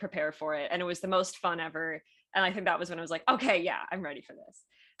to like prepare for it, and it was the most fun ever. And I think that was when I was like, okay, yeah, I'm ready for this.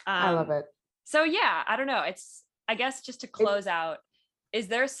 I love it. So yeah, I don't know. It's, I guess, just to close out, is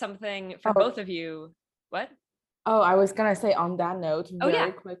there something for both of you? What? Oh, I was gonna say on that note, very yeah.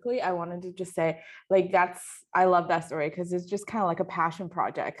 quickly, I wanted to just say, like, I love that story because it's just kind of like a passion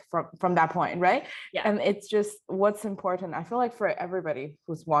project from that point, right? Yeah. And it's just what's important. I feel like for everybody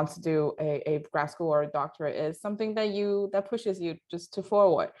who wants to do a grad school or a doctorate is something that pushes you just to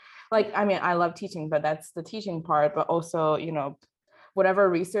forward. Like, I mean, I love teaching, but that's the teaching part, but also, you know, whatever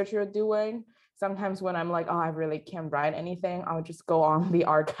research you're doing. Sometimes when I'm like, oh, I really can't write anything, I'll just go on the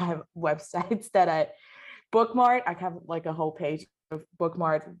archive websites that I bookmark. I have like a whole page of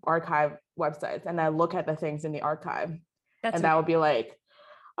bookmarked archive websites, and I look at the things in the archive. And that would be like,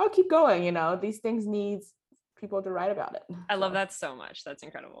 I'll keep going, you know, these things needs people to write about it. I love that so much. That's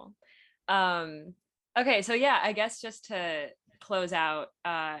incredible. Okay, so yeah, I guess just to close out,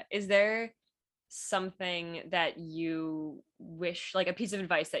 is there something that you wish, like a piece of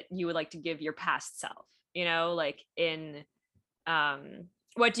advice that you would like to give your past self, you know, like in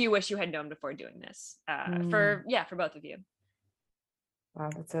what do you wish you had known before doing this? For both of you. Wow,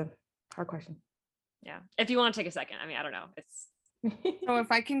 that's a hard question. Yeah, if you want to take a second. I mean, I don't know. It's So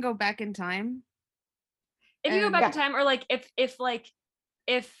if I can go back in time. If you go back in time, or like if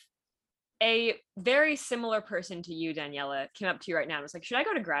a very similar person to you, Daniela, came up to you right now and was like, should I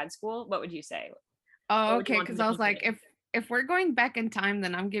go to grad school? What would you say? Oh, okay, because I was like, if we're going back in time,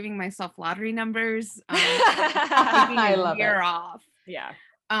 then I'm giving myself lottery numbers. I love a year it. off. Yeah.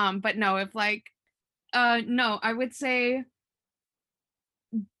 But no, if like, no, I would say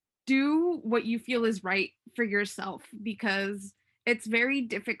do what you feel is right for yourself, because it's very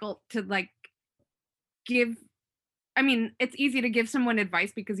difficult to like I mean, it's easy to give someone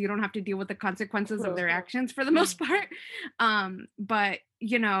advice because you don't have to deal with the consequences of their actions for the most part. But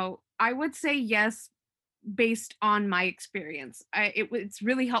you know, I would say yes, based on my experience. It's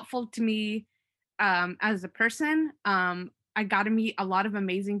really helpful to me as a person. I got to meet a lot of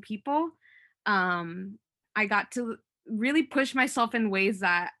amazing people. I got to really push myself in ways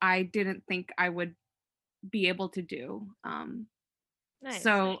that I didn't think I would be able to do. Nice.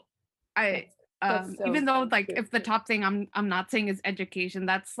 So That's so even though like true. if the top thing I'm not saying is education,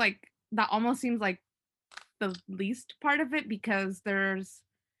 that's like, that almost seems like the least part of it, because there's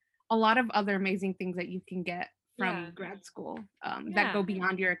a lot of other amazing things that you can get from grad school that go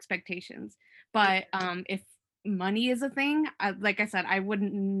beyond your expectations. But if money is a thing, like I said, I would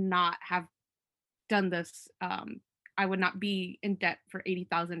not have done this. I would not be in debt for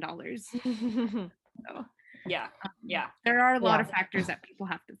 $80,000. So, yeah. There are a lot of factors that people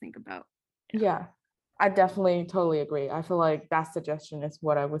have to think about. Yeah, I definitely totally agree. I feel like that suggestion is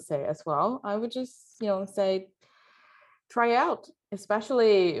what I would say as well. I would just, you know, say try out,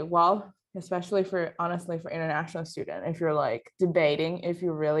 especially for honestly for international student. If you're like debating if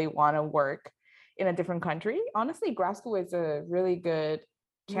you really want to work in a different country, honestly, grad school is a really good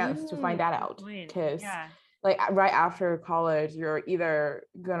chance to find that out, because like right after college, you're either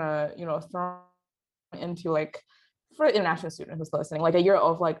gonna, you know, throw into like, for international student who's listening, like a year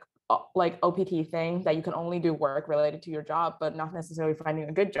of like OPT thing that you can only do work related to your job, but not necessarily finding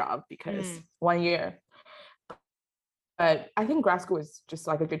a good job because 1 year. But I think grad school is just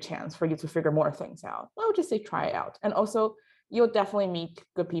like a good chance for you to figure more things out. I would just say try it out. And also you'll definitely meet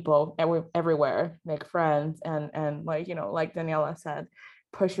good people everywhere, make friends, and like, you know, like Daniela said,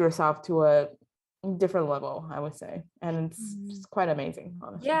 push yourself to a different level, I would say. And it's quite amazing,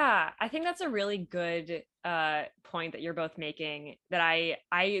 honestly. Yeah, I think that's a really good point that you're both making, that I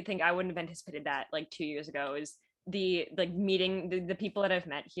think I wouldn't have anticipated that like 2 years ago, is the like meeting the people that I've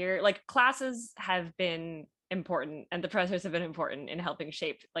met here. Like classes have been important and the professors have been important in helping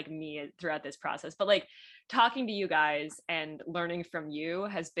shape like me throughout this process, but like talking to you guys and learning from you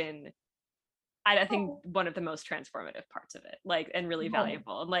has been, I think, one of the most transformative parts of it, like, and really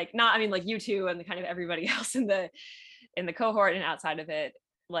valuable. And like, not, I mean, like you two and the kind of everybody else in the cohort and outside of it,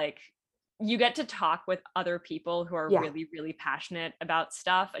 like you get to talk with other people who are really, really passionate about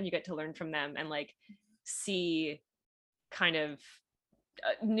stuff, and you get to learn from them and like see kind of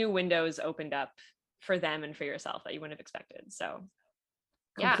new windows opened up for them and for yourself that you wouldn't have expected. So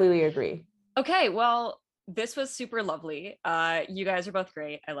completely agree. Okay, well, this was super lovely. You guys are both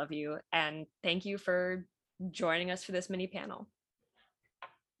great. I love you. And thank you for joining us for this mini panel.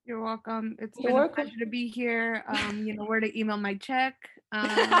 You're welcome. It's been a pleasure to be here. You know where to email my check.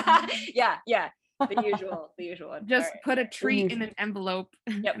 Yeah. The usual one. Just All right. put a treat in usual. an envelope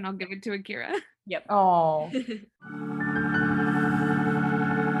Yep. and I'll give it to Akira. Yep. Oh.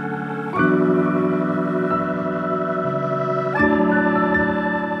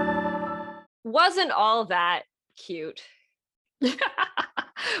 Wasn't all that cute.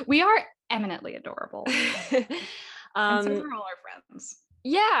 We are eminently adorable. And so um are all our friends.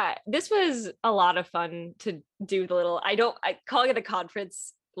 yeah, this was a lot of fun to do the little I calling it a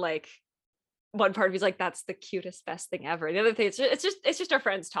conference, like one part of me's like, that's the cutest, best thing ever. The other thing, it's just our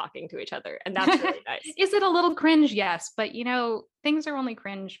friends talking to each other, and that's really nice. Is it a little cringe? Yes, but things are only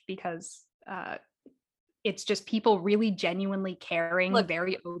cringe because it's just people really genuinely caring Look,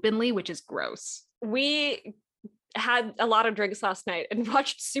 very openly, which is gross. We had a lot of drinks last night and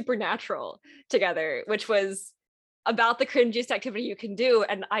watched Supernatural together, which was about the cringiest activity you can do.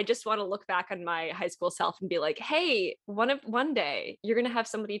 And I just want to look back on my high school self and be like, hey, one day you're gonna have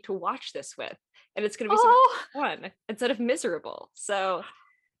somebody to watch this with, and it's gonna be so much fun instead of miserable. So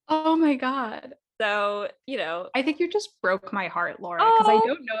oh my God. So, I think you just broke my heart, Laura, because I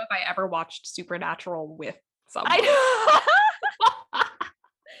don't know if I ever watched Supernatural with someone.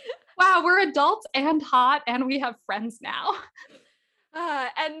 Wow, we're adults and hot, and we have friends now.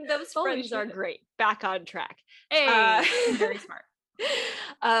 And those friends are great. Back on track. Hey, very smart.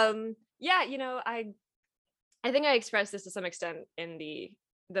 Yeah, I think I expressed this to some extent in the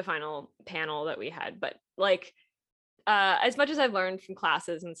final panel that we had, but like, as much as I've learned from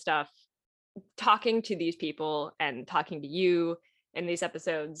classes and stuff, talking to these people and talking to you in these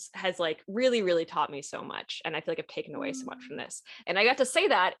episodes has like really, really taught me so much. And I feel like I've taken away so much from this. And I got to say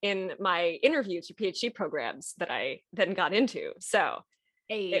that in my interviews for PhD programs that I then got into. So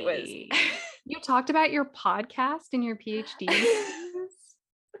it was. You talked about your podcast in your PhD.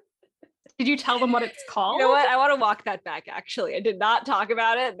 Did you tell them what it's called? You know what? I want to walk that back, actually. I did not talk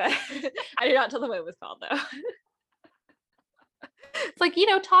about it. I did not tell them what it was called, though. It's like,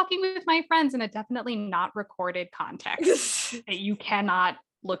 talking with my friends in a definitely not recorded context that you cannot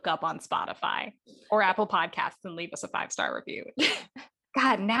look up on Spotify or Apple Podcasts and leave us a 5-star review.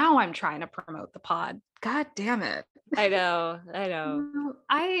 God, now I'm trying to promote the pod. God damn it. I know.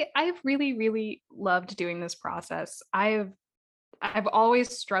 I've really, really loved doing this process. I've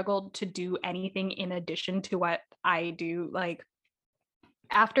always struggled to do anything in addition to what I do. Like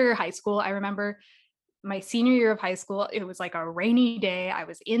after high school, I remember my senior year of high school, it was like a rainy day. I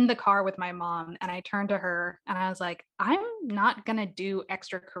was in the car with my mom and I turned to her and I was like, I'm not going to do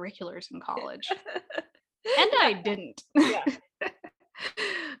extracurriculars in college. And I didn't. Yeah.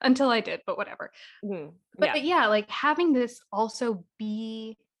 Until I did, but whatever. Mm, but yeah, like having this also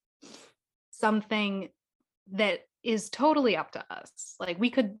be something that is totally up to us. Like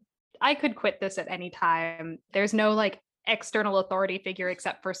I could quit this at any time. There's no like external authority figure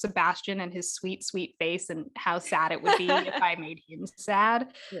except for Sebastian and his sweet, sweet face and how sad it would be if I made him sad.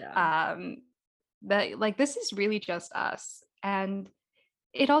 Yeah. But like this is really just us. And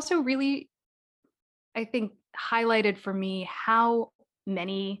it also really, I think, highlighted for me how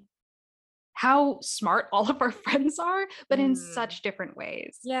smart all of our friends are, but in such different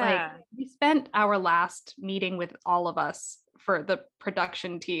ways. Yeah. Like we spent our last meeting with all of us for the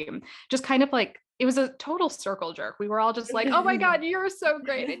production team, just kind of like, it was a total circle jerk. We were all just like, oh my God, you're so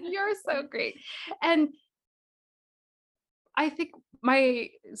great. And you're so great. And I think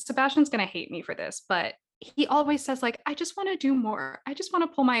Sebastian's going to hate me for this, but he always says like, I just want to do more. I just want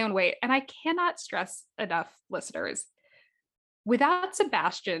to pull my own weight. And I cannot stress enough, listeners, without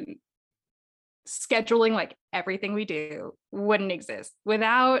Sebastian, scheduling like everything we do wouldn't exist.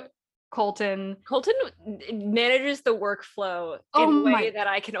 Without Colton manages the workflow in a way that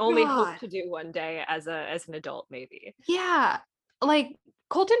I can only hope to do one day as an adult, maybe. Yeah. Like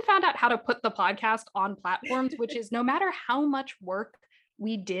Colton found out how to put the podcast on platforms, which is no matter how much work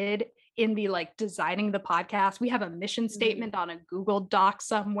we did in the like designing the podcast, we have a mission statement on a Google Doc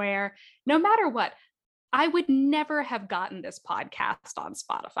somewhere. No matter what, I would never have gotten this podcast on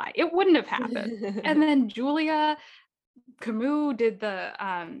Spotify. It wouldn't have happened. And then Julia Camus did the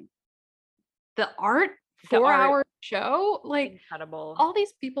art 4-hour show. Like incredible. All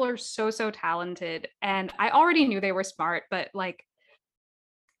these people are so talented. And I already knew they were smart, but like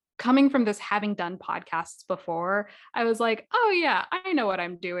coming from this, having done podcasts before, I was like, oh yeah, I know what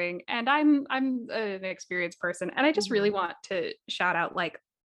I'm doing. And I'm an experienced person. And I just really want to shout out like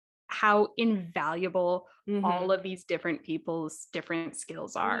how invaluable all of these different people's different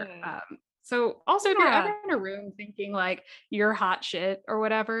skills are. So also if you're ever in a room thinking like you're hot shit or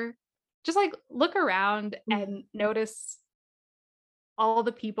whatever, just like look around and notice all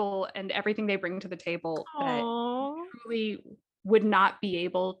the people and everything they bring to the table that truly would not be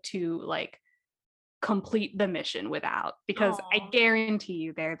able to like complete the mission without, because I guarantee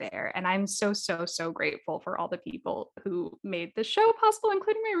you they're there. And I'm so, so, so grateful for all the people who made the show possible,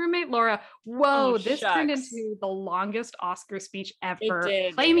 including my roommate, Laura. Whoa, this turned into the longest Oscar speech ever. It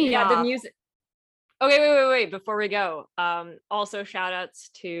did. Play me off. The music. Okay, wait. Before we go, also shout outs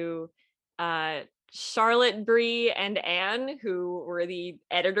to Charlotte, Bree, and Anne, who were the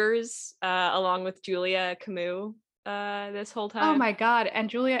editors, along with Julia Camus, this whole time. Oh my God. And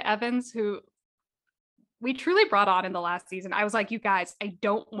Julia Evans, who we truly brought on in the last season. I was like, you guys, I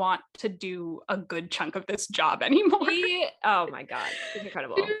don't want to do a good chunk of this job anymore. Oh my God. It's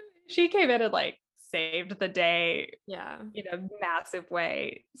incredible. She came in and like saved the day. Yeah. In a massive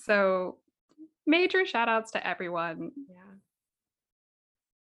way. So major shout outs to everyone.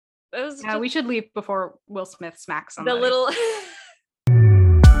 Yeah. We should leave before Will Smith smacks somebody. The little